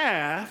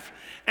staff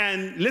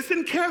and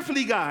listen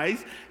carefully,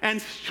 guys,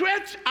 and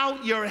stretch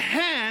out your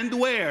hand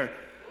where?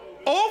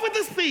 Over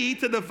the sea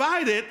to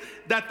divide it,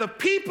 that the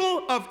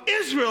people of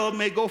Israel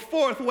may go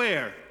forth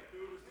where?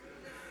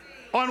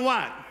 On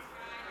what?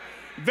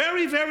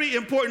 Very, very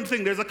important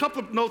thing. There's a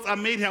couple of notes I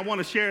made here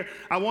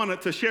I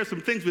wanted to share some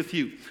things with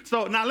you.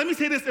 So now let me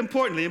say this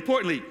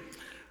importantly.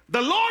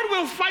 The Lord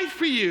will fight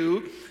for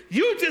you.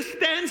 You just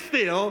stand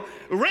still,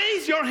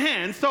 raise your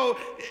hand. So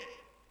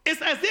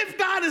It's as if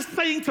God is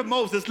saying to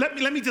Moses,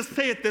 let me just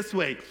say it this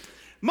way.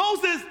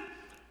 Moses,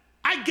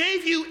 I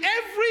gave you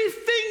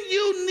everything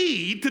you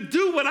need to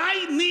do what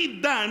I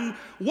need done.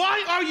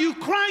 Why are you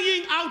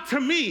crying out to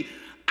me?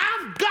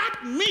 I've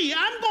got me.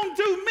 I'm going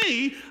to do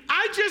me.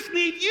 I just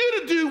need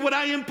you to do what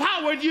I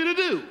empowered you to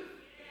do.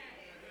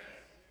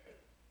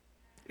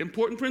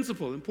 Important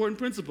principle, important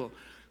principle.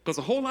 Because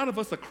a whole lot of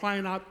us are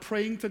crying out,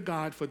 praying to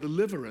God for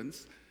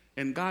deliverance,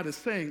 and God is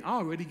saying, I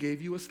already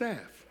gave you a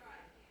staff.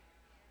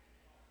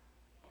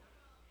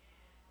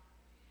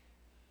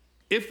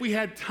 If we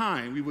had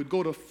time, we would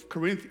go to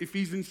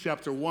Ephesians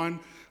chapter 1,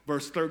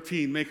 verse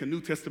 13, make a New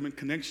Testament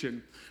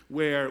connection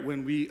where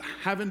when we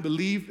haven't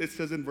believed, it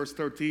says in verse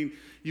 13,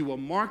 you will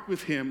mark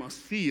with him a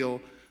seal,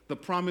 the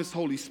promised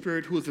Holy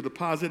Spirit, who is a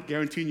deposit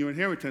guaranteeing your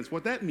inheritance.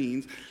 What that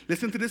means,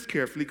 listen to this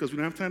carefully because we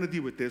don't have time to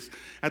deal with this.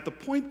 At the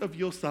point of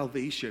your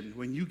salvation,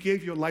 when you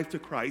gave your life to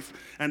Christ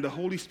and the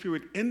Holy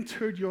Spirit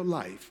entered your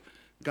life,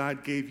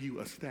 God gave you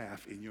a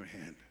staff in your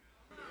hand.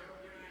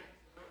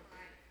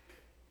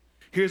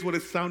 Here's what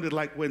it sounded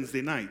like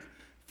Wednesday night.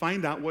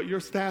 Find out what your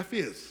staff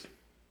is,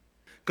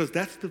 because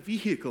that's the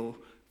vehicle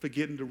for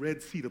getting the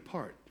Red Sea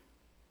apart.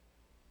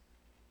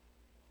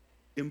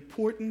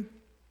 Important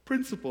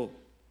principle.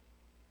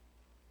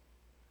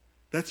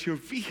 That's your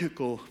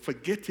vehicle for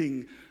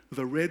getting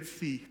the Red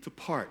Sea to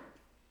part.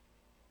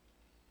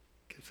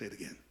 Okay, say it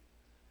again.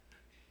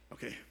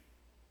 Okay,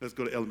 let's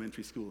go to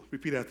elementary school.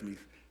 Repeat after me.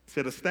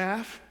 Say the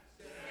staff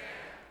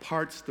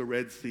parts the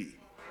Red Sea.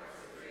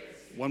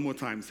 One more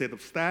time. Say the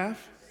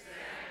staff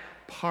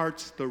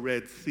parts the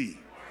Red Sea.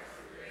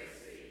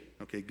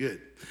 Okay,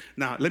 good.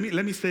 Now let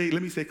me say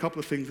a couple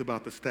of things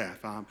about the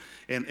staff,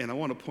 and I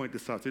want to point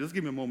this out. So just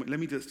give me a moment. Let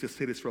me just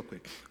say this real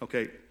quick.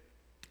 Okay,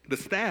 the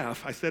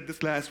staff. I said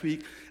this last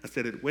week. I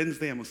said it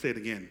Wednesday. I'm gonna say it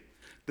again.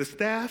 The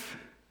staff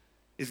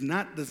is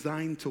not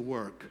designed to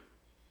work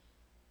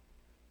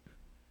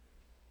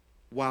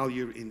while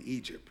you're in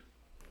Egypt.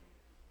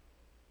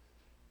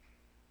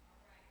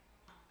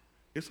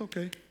 It's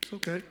okay. It's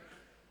okay.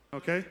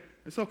 Okay?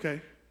 It's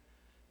okay.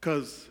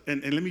 Because,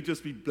 and let me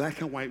just be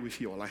black and white with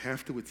you all. I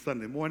have to. It's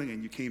Sunday morning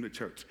and you came to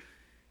church.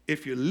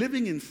 If you're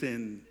living in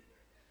sin,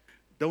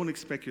 don't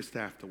expect your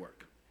staff to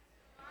work.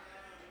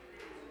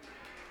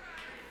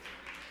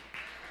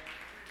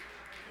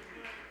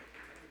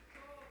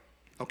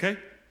 Okay?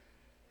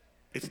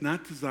 It's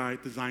not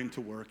designed to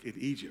work in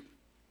Egypt.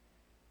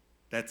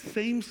 That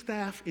same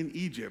staff in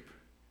Egypt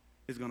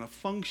is going to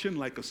function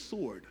like a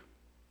sword.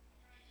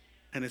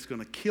 And it's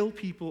going to kill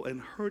people and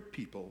hurt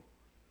people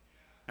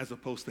as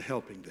opposed to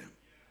helping them.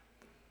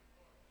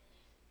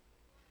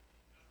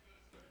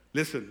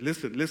 Listen.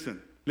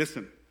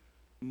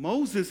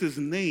 Moses'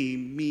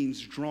 name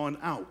means drawn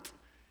out.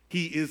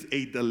 He is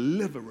a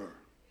deliverer.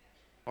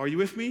 Are you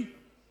with me?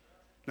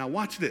 Now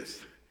watch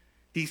this.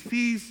 He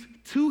sees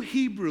two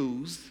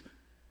Hebrews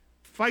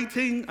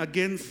fighting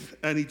against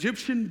an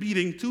Egyptian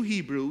beating two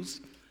Hebrews,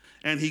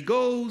 and he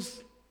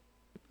goes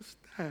with the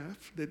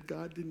staff that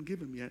God didn't give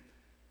him yet.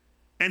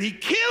 And he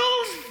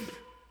kills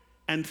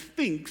and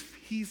thinks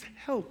he's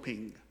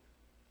helping.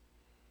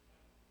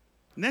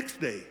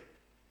 Next day,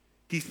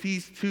 he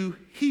sees two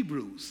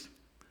Hebrews.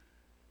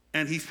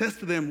 And he says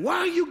to them, why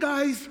are you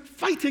guys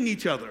fighting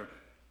each other?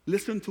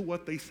 Listen to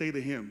what they say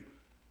to him.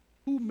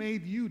 Who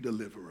made you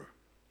deliverer?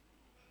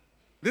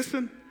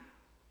 Listen,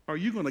 are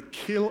you going to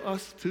kill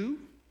us too?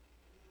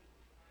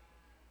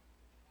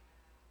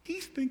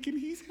 He's thinking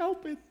he's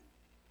helping.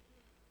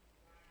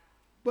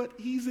 But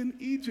he's in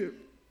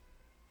Egypt.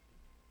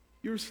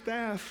 Your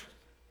staff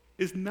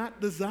is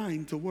not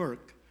designed to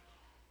work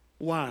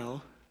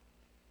while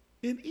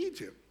in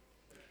Egypt.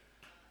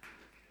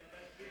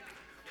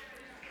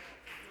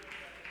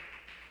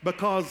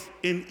 Because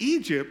in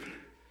Egypt,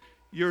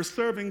 you're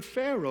serving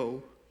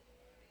Pharaoh,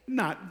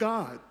 not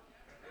God.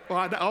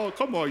 Oh,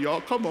 come on,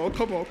 y'all. Come on.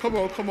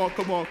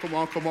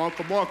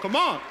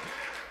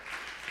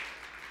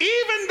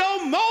 Even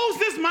though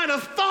Moses might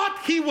have thought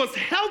he was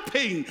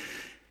helping,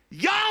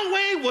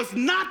 Yahweh was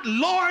not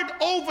Lord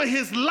over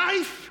his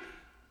life.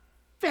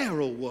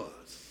 Pharaoh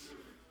was.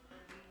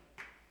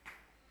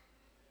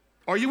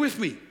 Are you with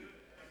me?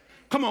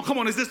 Come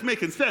on. Is this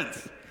making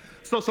sense?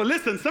 So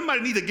listen,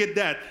 somebody need to get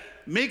that.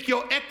 Make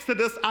your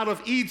exodus out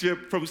of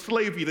Egypt from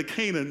slavery to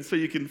Canaan so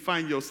you can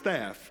find your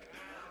staff.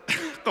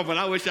 Come on,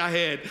 I wish I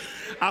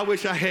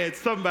had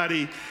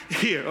somebody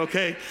here,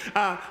 okay?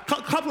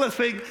 Couple of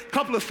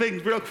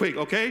things real quick,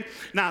 okay?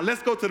 Now,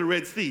 let's go to the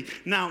Red Sea.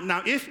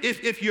 Now,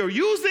 if you're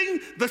using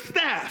the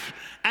staff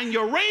and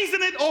you're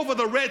raising it over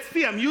the Red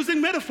Sea, I'm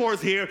using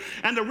metaphors here,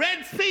 and the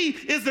Red Sea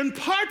is in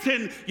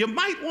parting, you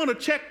might want to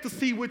check to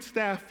see which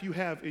staff you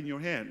have in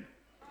your hand.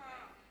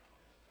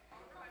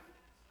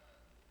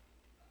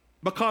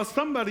 Because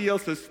somebody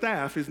else's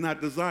staff is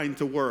not designed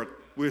to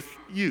work with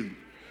you.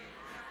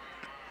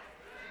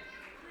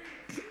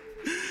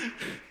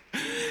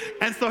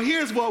 And so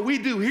here's what we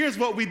do.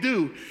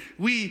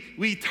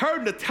 We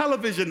turn the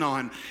television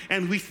on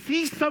and we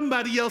see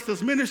somebody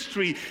else's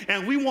ministry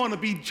and we want to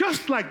be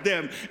just like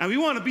them and we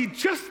want to be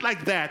just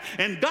like that.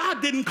 And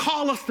God didn't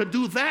call us to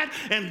do that,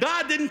 and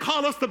God didn't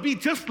call us to be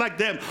just like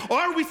them.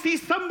 Or we see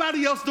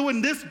somebody else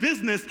doing this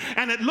business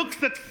and it looks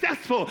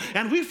successful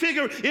and we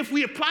figure if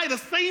we apply the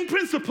same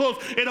principles,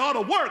 it ought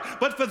to work.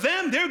 But for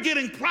them, they're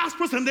getting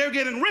prosperous and they're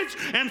getting rich.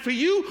 And for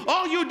you,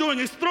 all you're doing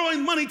is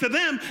throwing money to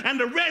them, and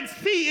the Red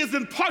Sea is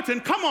important.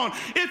 Come on,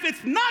 if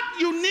it's not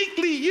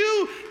uniquely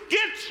you,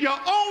 get your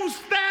own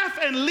staff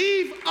and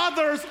leave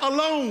others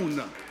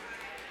alone.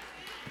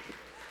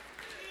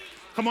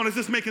 Come on, is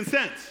this making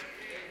sense?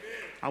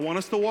 I want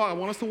us to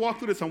walk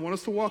through this.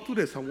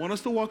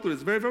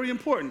 Very, very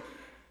important.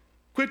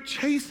 Quit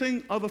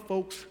chasing other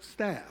folks'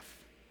 staff.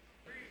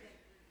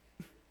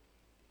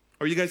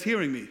 Are you guys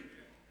hearing me?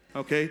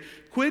 Okay?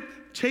 Quit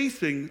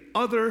chasing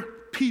other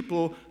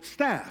people's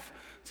staff.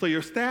 So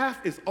your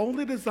staff is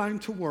only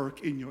designed to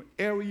work in your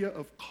area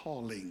of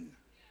calling.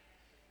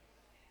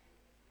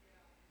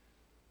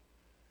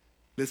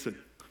 Listen,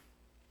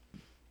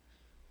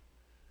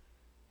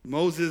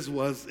 Moses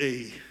was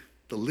a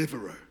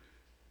deliverer,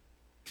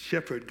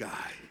 shepherd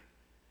guy,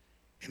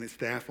 and his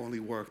staff only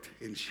worked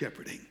in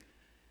shepherding.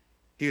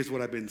 Here's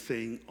what I've been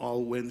saying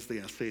all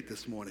Wednesday. I say it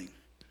this morning.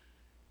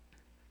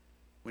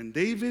 When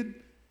David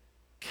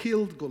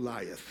killed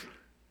Goliath,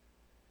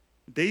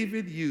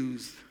 David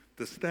used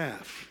the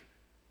staff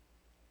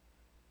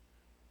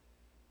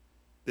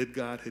that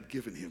God had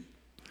given him.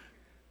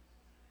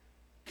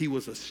 He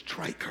was a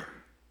striker.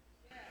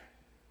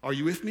 Are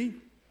you with me?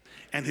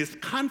 And his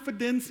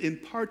confidence in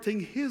parting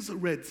his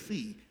Red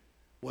Sea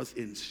was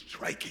in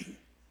striking.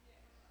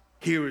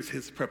 Here is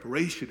his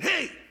preparation.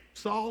 Hey,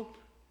 Saul,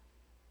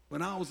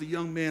 when I was a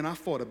young man, I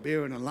fought a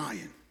bear and a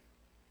lion.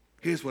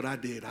 Here's what I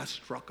did. I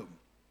struck him.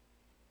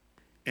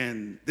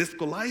 And this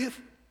Goliath,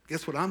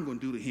 guess what I'm going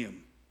to do to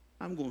him?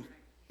 I'm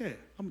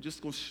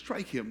just going to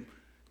strike him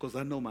because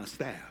I know my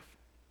staff.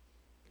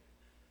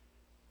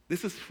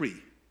 This is free.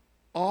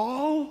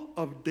 All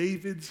of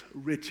David's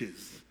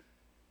riches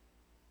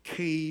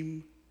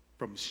came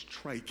from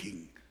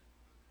striking.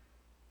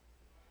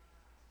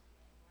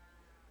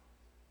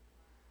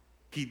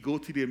 He'd go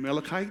to the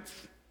Amalekites,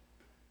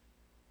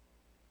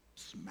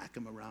 smack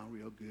them around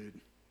real good,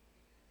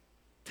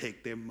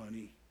 take their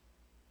money,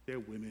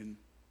 their women,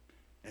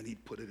 and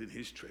he'd put it in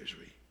his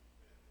treasury.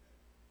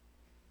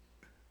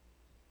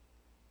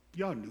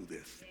 Y'all knew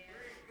this.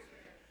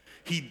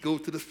 He'd go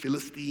to the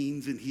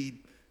Philistines and he'd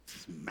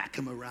smack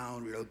them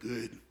around real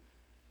good,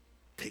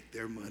 take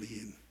their money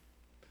and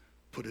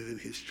put it in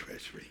his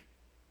treasury.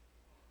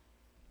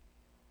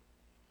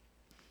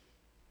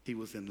 He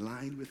was in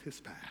line with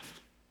his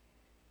path.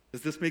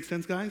 Does this make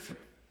sense, guys?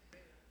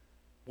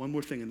 One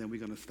more thing and then we're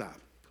going to stop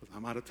because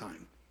I'm out of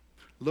time.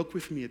 Look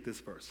with me at this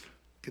verse.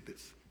 Look at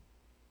this.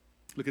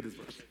 Look at this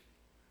verse.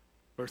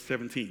 Verse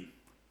 17.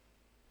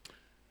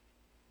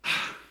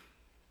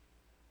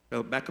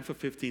 Well, back up for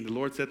 15. The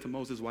Lord said to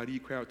Moses, why do you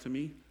cry out to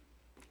me?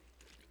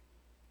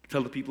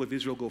 Tell the people of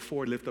Israel, go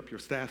forward, lift up your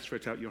staff,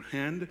 stretch out your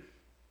hand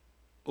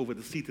over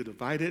the sea to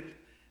divide it,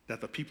 that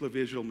the people of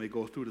Israel may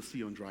go through the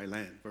sea on dry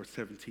land. Verse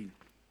 17.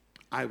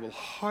 I will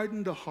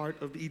harden the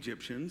heart of the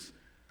Egyptians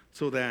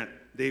so that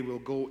they will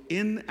go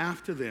in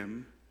after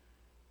them.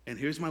 And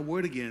here's my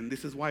word again.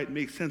 This is why it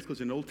makes sense, because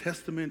in Old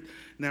Testament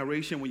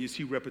narration, when you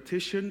see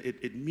repetition,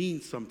 it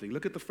means something.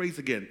 Look at the phrase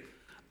again.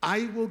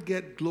 I will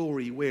get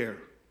glory where?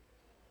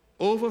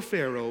 Over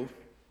Pharaoh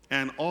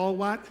and all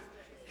what?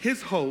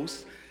 His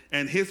hosts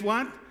and his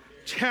what?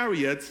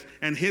 Chariots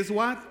and his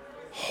what?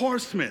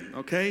 Horsemen,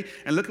 okay?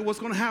 And look at what's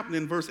going to happen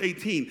in verse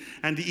 18.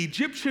 And the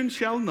Egyptians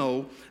shall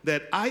know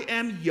that I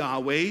am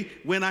Yahweh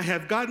when I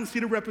have gotten,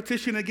 see the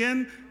repetition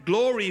again?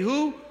 Glory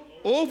who?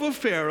 Over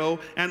Pharaoh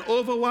and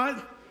over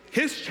what?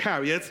 His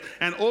chariots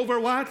and over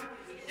what?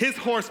 His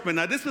horsemen.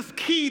 Now this is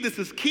key,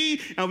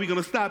 and we're going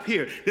to stop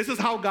here. This is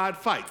how God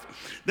fights.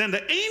 Then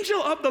the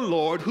angel of the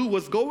Lord, who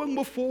was going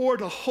before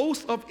the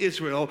host of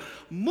Israel,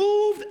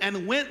 moved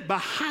and went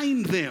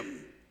behind them.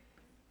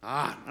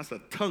 That's a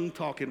tongue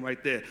talking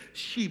right there.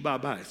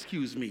 She-ba-ba,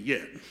 excuse me,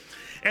 yeah.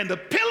 And the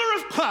pillar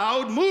of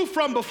cloud moved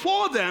from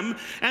before them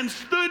and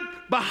stood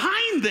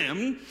behind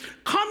them,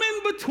 coming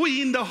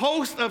between the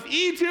host of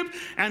Egypt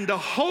and the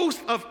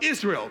host of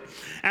Israel.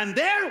 And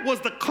there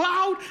was the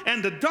cloud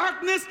and the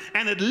darkness,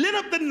 and it lit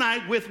up the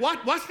night with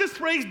what? Watch this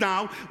phrase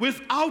now.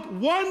 Without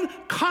one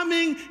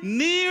coming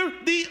near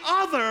the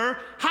other.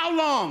 How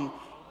long?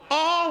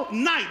 All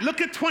night. Look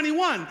at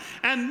 21.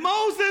 And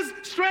Moses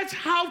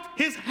stretched out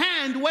his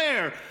hand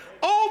where?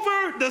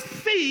 Over the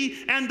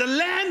sea, and the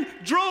land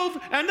drove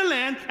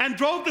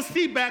the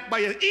sea back by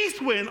an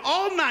east wind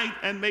all night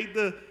and made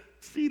the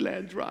sea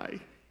land dry.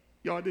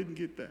 Y'all didn't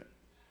get that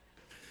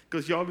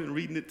because y'all been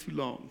reading it too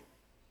long.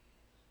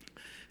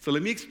 So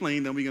let me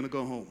explain, then we're going to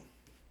go home.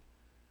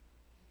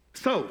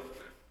 So,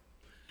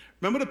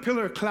 remember the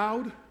pillar of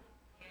cloud?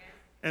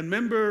 And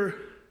remember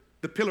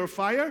the pillar of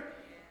fire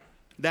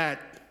that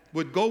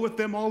would go with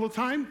them all the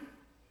time?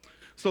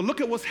 So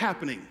look at what's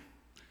happening.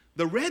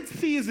 The Red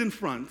Sea is in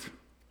front.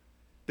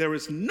 There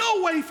is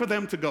no way for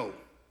them to go.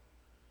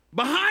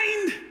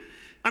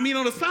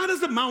 On the side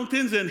of the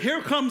mountains, and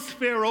here comes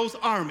Pharaoh's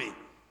army.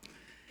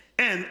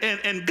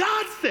 And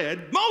God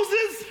said,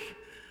 Moses,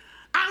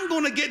 I'm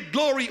going to get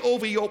glory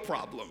over your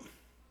problem.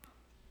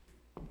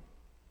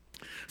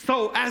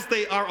 So as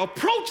they are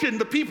approaching,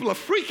 the people are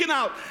freaking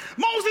out.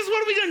 Moses,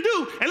 what are we going to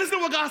do? And listen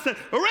to what God said.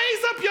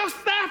 Raise up your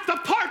staff to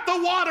part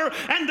the water,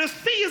 and the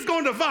sea is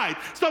going to divide.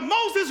 So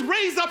Moses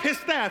raised up his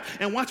staff,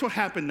 and watch what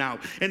happened now.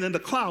 And then the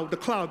cloud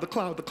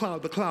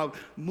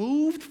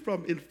moved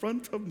from in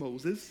front of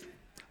Moses,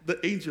 the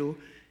angel,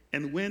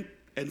 and went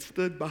and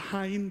stood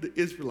behind the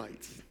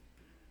Israelites,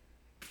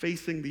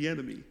 facing the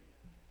enemy.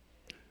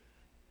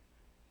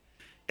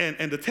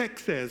 And the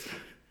text says,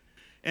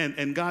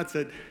 and God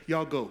said,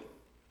 y'all go.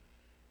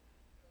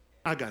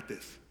 I got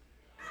this.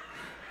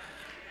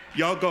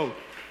 Y'all go.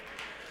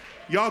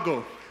 Y'all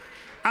go.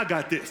 I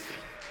got this.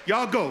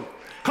 Y'all go.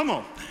 Come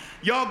on.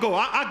 Y'all go.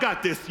 I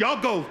got this.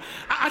 Y'all go.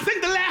 I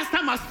think the last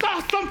time I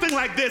saw something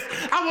like this,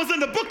 I was in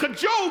the book of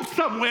Job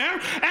somewhere,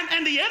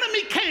 and the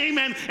enemy came,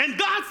 and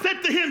God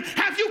said to him,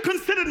 have you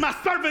considered my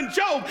servant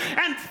Job?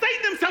 And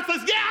Satan himself says,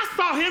 yeah, I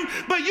saw him,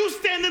 but you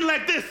standing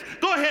like this.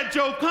 Go ahead,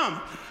 Job,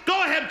 come.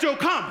 Go ahead, Joe,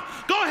 come.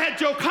 Go ahead,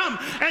 Joe, come.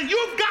 And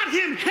you've got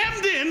him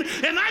hemmed in,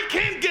 and I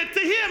can't get to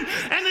him.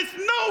 And it's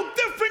no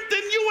different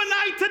than you and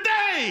I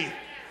today.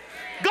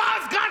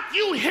 God's got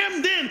you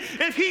hemmed in.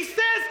 If he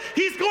says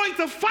he's going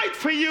to fight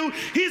for you,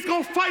 he's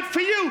going to fight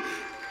for you.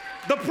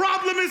 The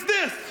problem is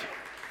this.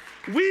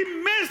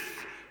 We miss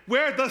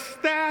where the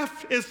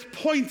staff is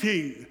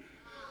pointing.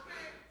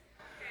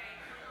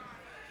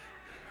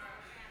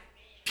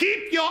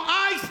 Keep your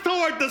eyes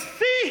toward the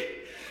sea,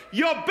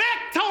 your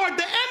back toward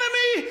the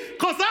enemy,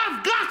 because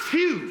I've got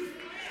you.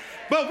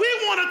 But we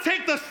want to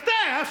take the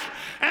staff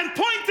and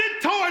point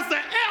it towards the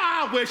air.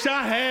 I wish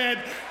I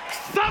had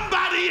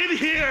somebody in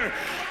here.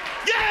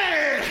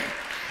 Yeah.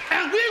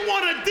 And we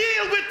want to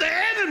deal with the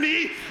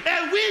enemy,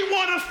 and we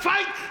want to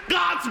fight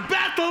God's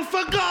battle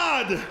for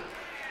God.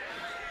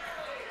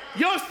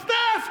 Your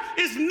staff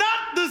is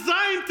not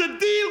designed to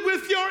deal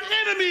with your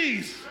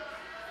enemies.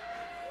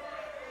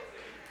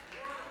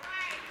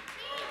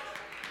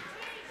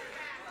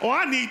 Oh,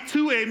 I need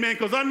two amen,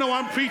 because I know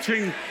I'm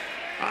preaching.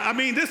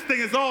 This thing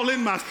is all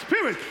in my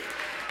spirit.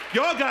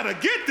 Y'all got to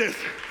get this.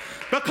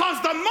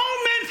 Because the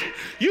moment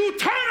you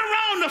turn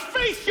around to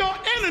face your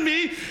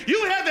enemy,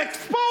 you have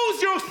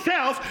exposed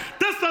yourself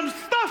to some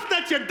stuff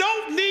that you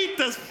don't need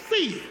to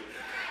see.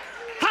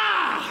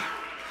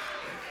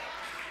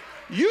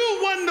 You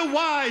wonder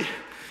why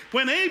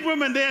when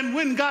Abram and then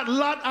when got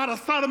Lot out of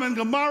Sodom and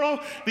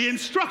Gomorrah, the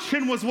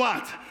instruction was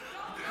what?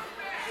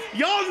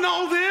 Y'all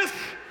know this.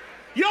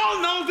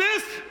 Y'all know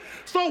this.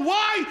 So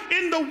why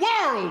in the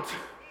world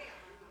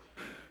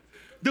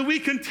do we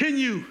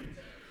continue?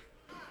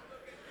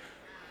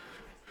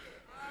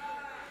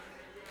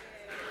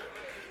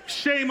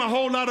 Shame a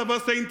whole lot of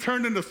us ain't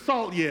turned into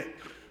salt yet.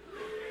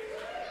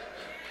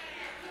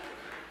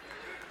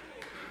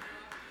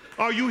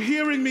 Are you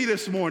hearing me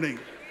this morning?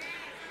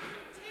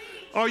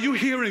 Are you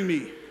hearing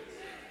me?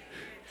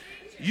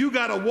 You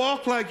got to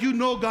walk like you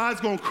know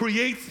God's going to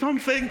create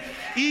something,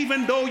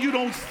 even though you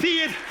don't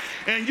see it,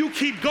 and you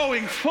keep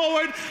going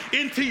forward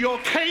into your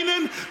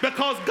Canaan,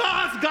 because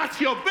God's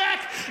got your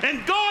back,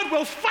 and God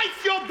will fight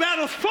your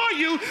battle for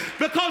you,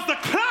 because the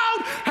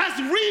cloud has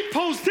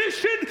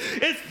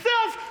repositioned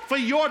itself for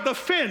your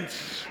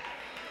defense.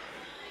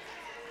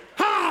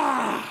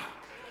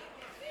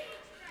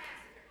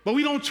 But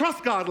we don't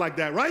trust God like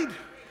that, right?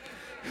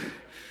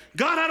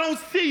 God, I don't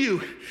see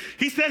you.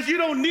 He says, you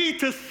don't need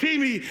to see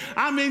me.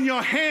 I'm in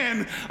your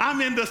hand.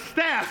 I'm in the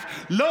staff.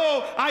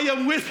 Lo, I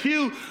am with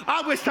you.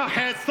 I wish I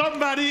had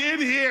somebody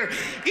in here.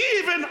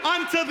 Even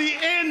unto the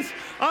ends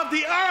of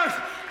the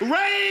earth,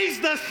 raise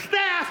the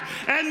staff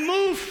and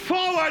move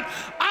forward.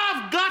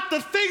 I've got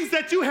the things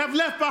that you have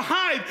left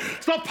behind.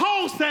 So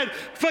Paul said,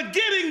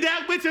 forgetting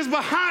that which is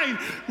behind,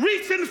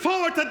 reaching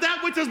forward to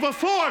that which is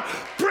before,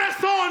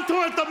 press on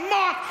toward the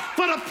mark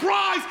for the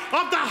prize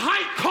of the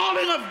high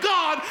calling of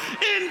God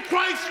in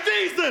Christ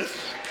Jesus.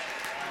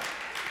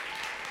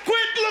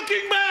 Quit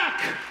looking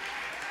back.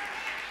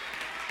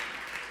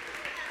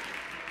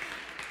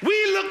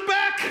 We look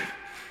back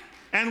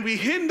and we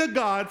hinder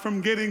God from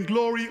getting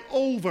glory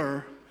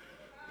over.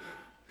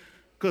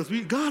 Because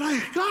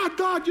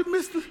God, you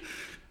missed it.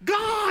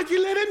 God,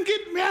 you let him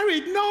get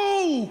married.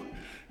 No.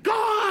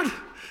 God,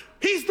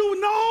 he's doing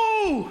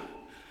no.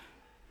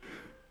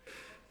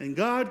 And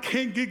God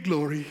can't get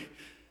glory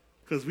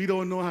because we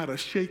don't know how to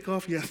shake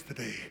off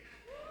yesterday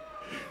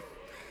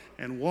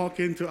and walk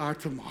into our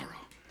tomorrow,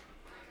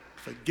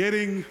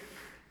 forgetting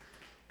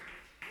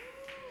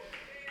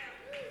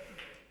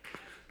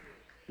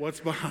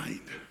what's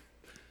behind.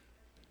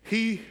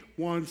 He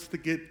wants to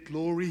get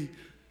glory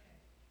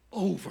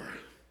over.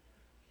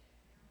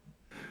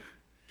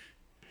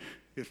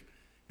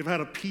 If I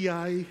had a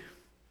PI,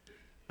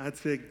 I'd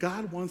say,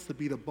 God wants to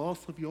be the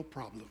boss of your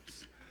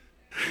problems.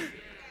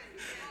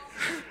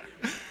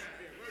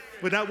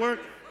 Would that work?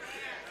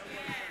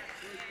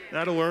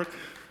 That'll work.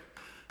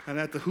 I'd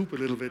have to hoop a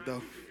little bit,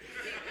 though.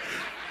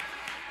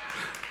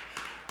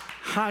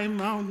 High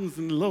mountains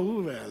and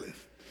low valleys.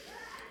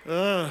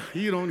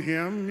 You don't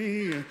hear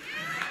me.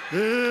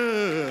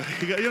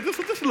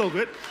 Just a little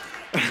bit.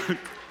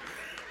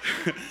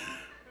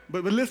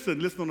 but listen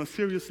on a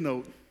serious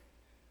note.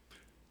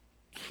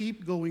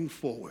 Keep going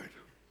forward.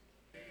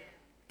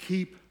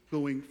 Keep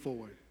going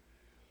forward.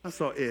 I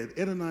saw Ed.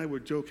 Ed and I were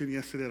joking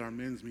yesterday at our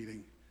men's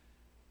meeting.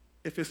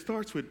 If it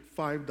starts with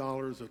 $5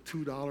 or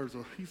 $2,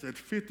 or he said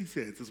 50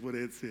 cents is what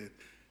Ed said.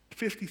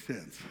 50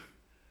 cents.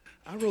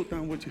 I wrote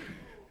down what you...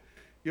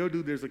 Yo,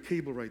 dude, there's a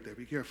cable right there.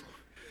 Be careful.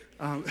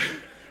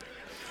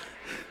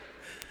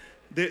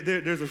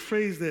 There's a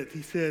phrase that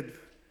he said,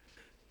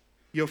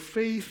 your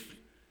faith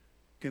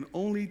can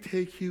only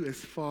take you as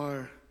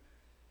far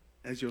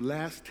as your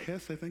last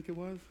test, I think it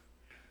was.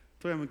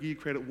 So I'm going to give you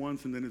credit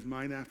once and then it's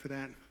mine after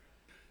that.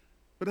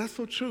 But that's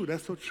so true.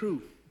 That's so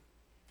true.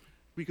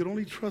 We could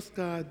only trust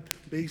God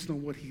based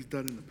on what he's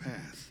done in the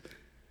past.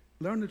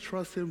 Learn to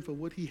trust him for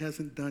what he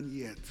hasn't done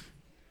yet.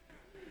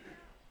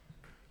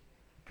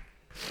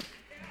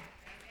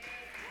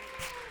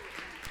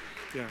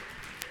 Yeah.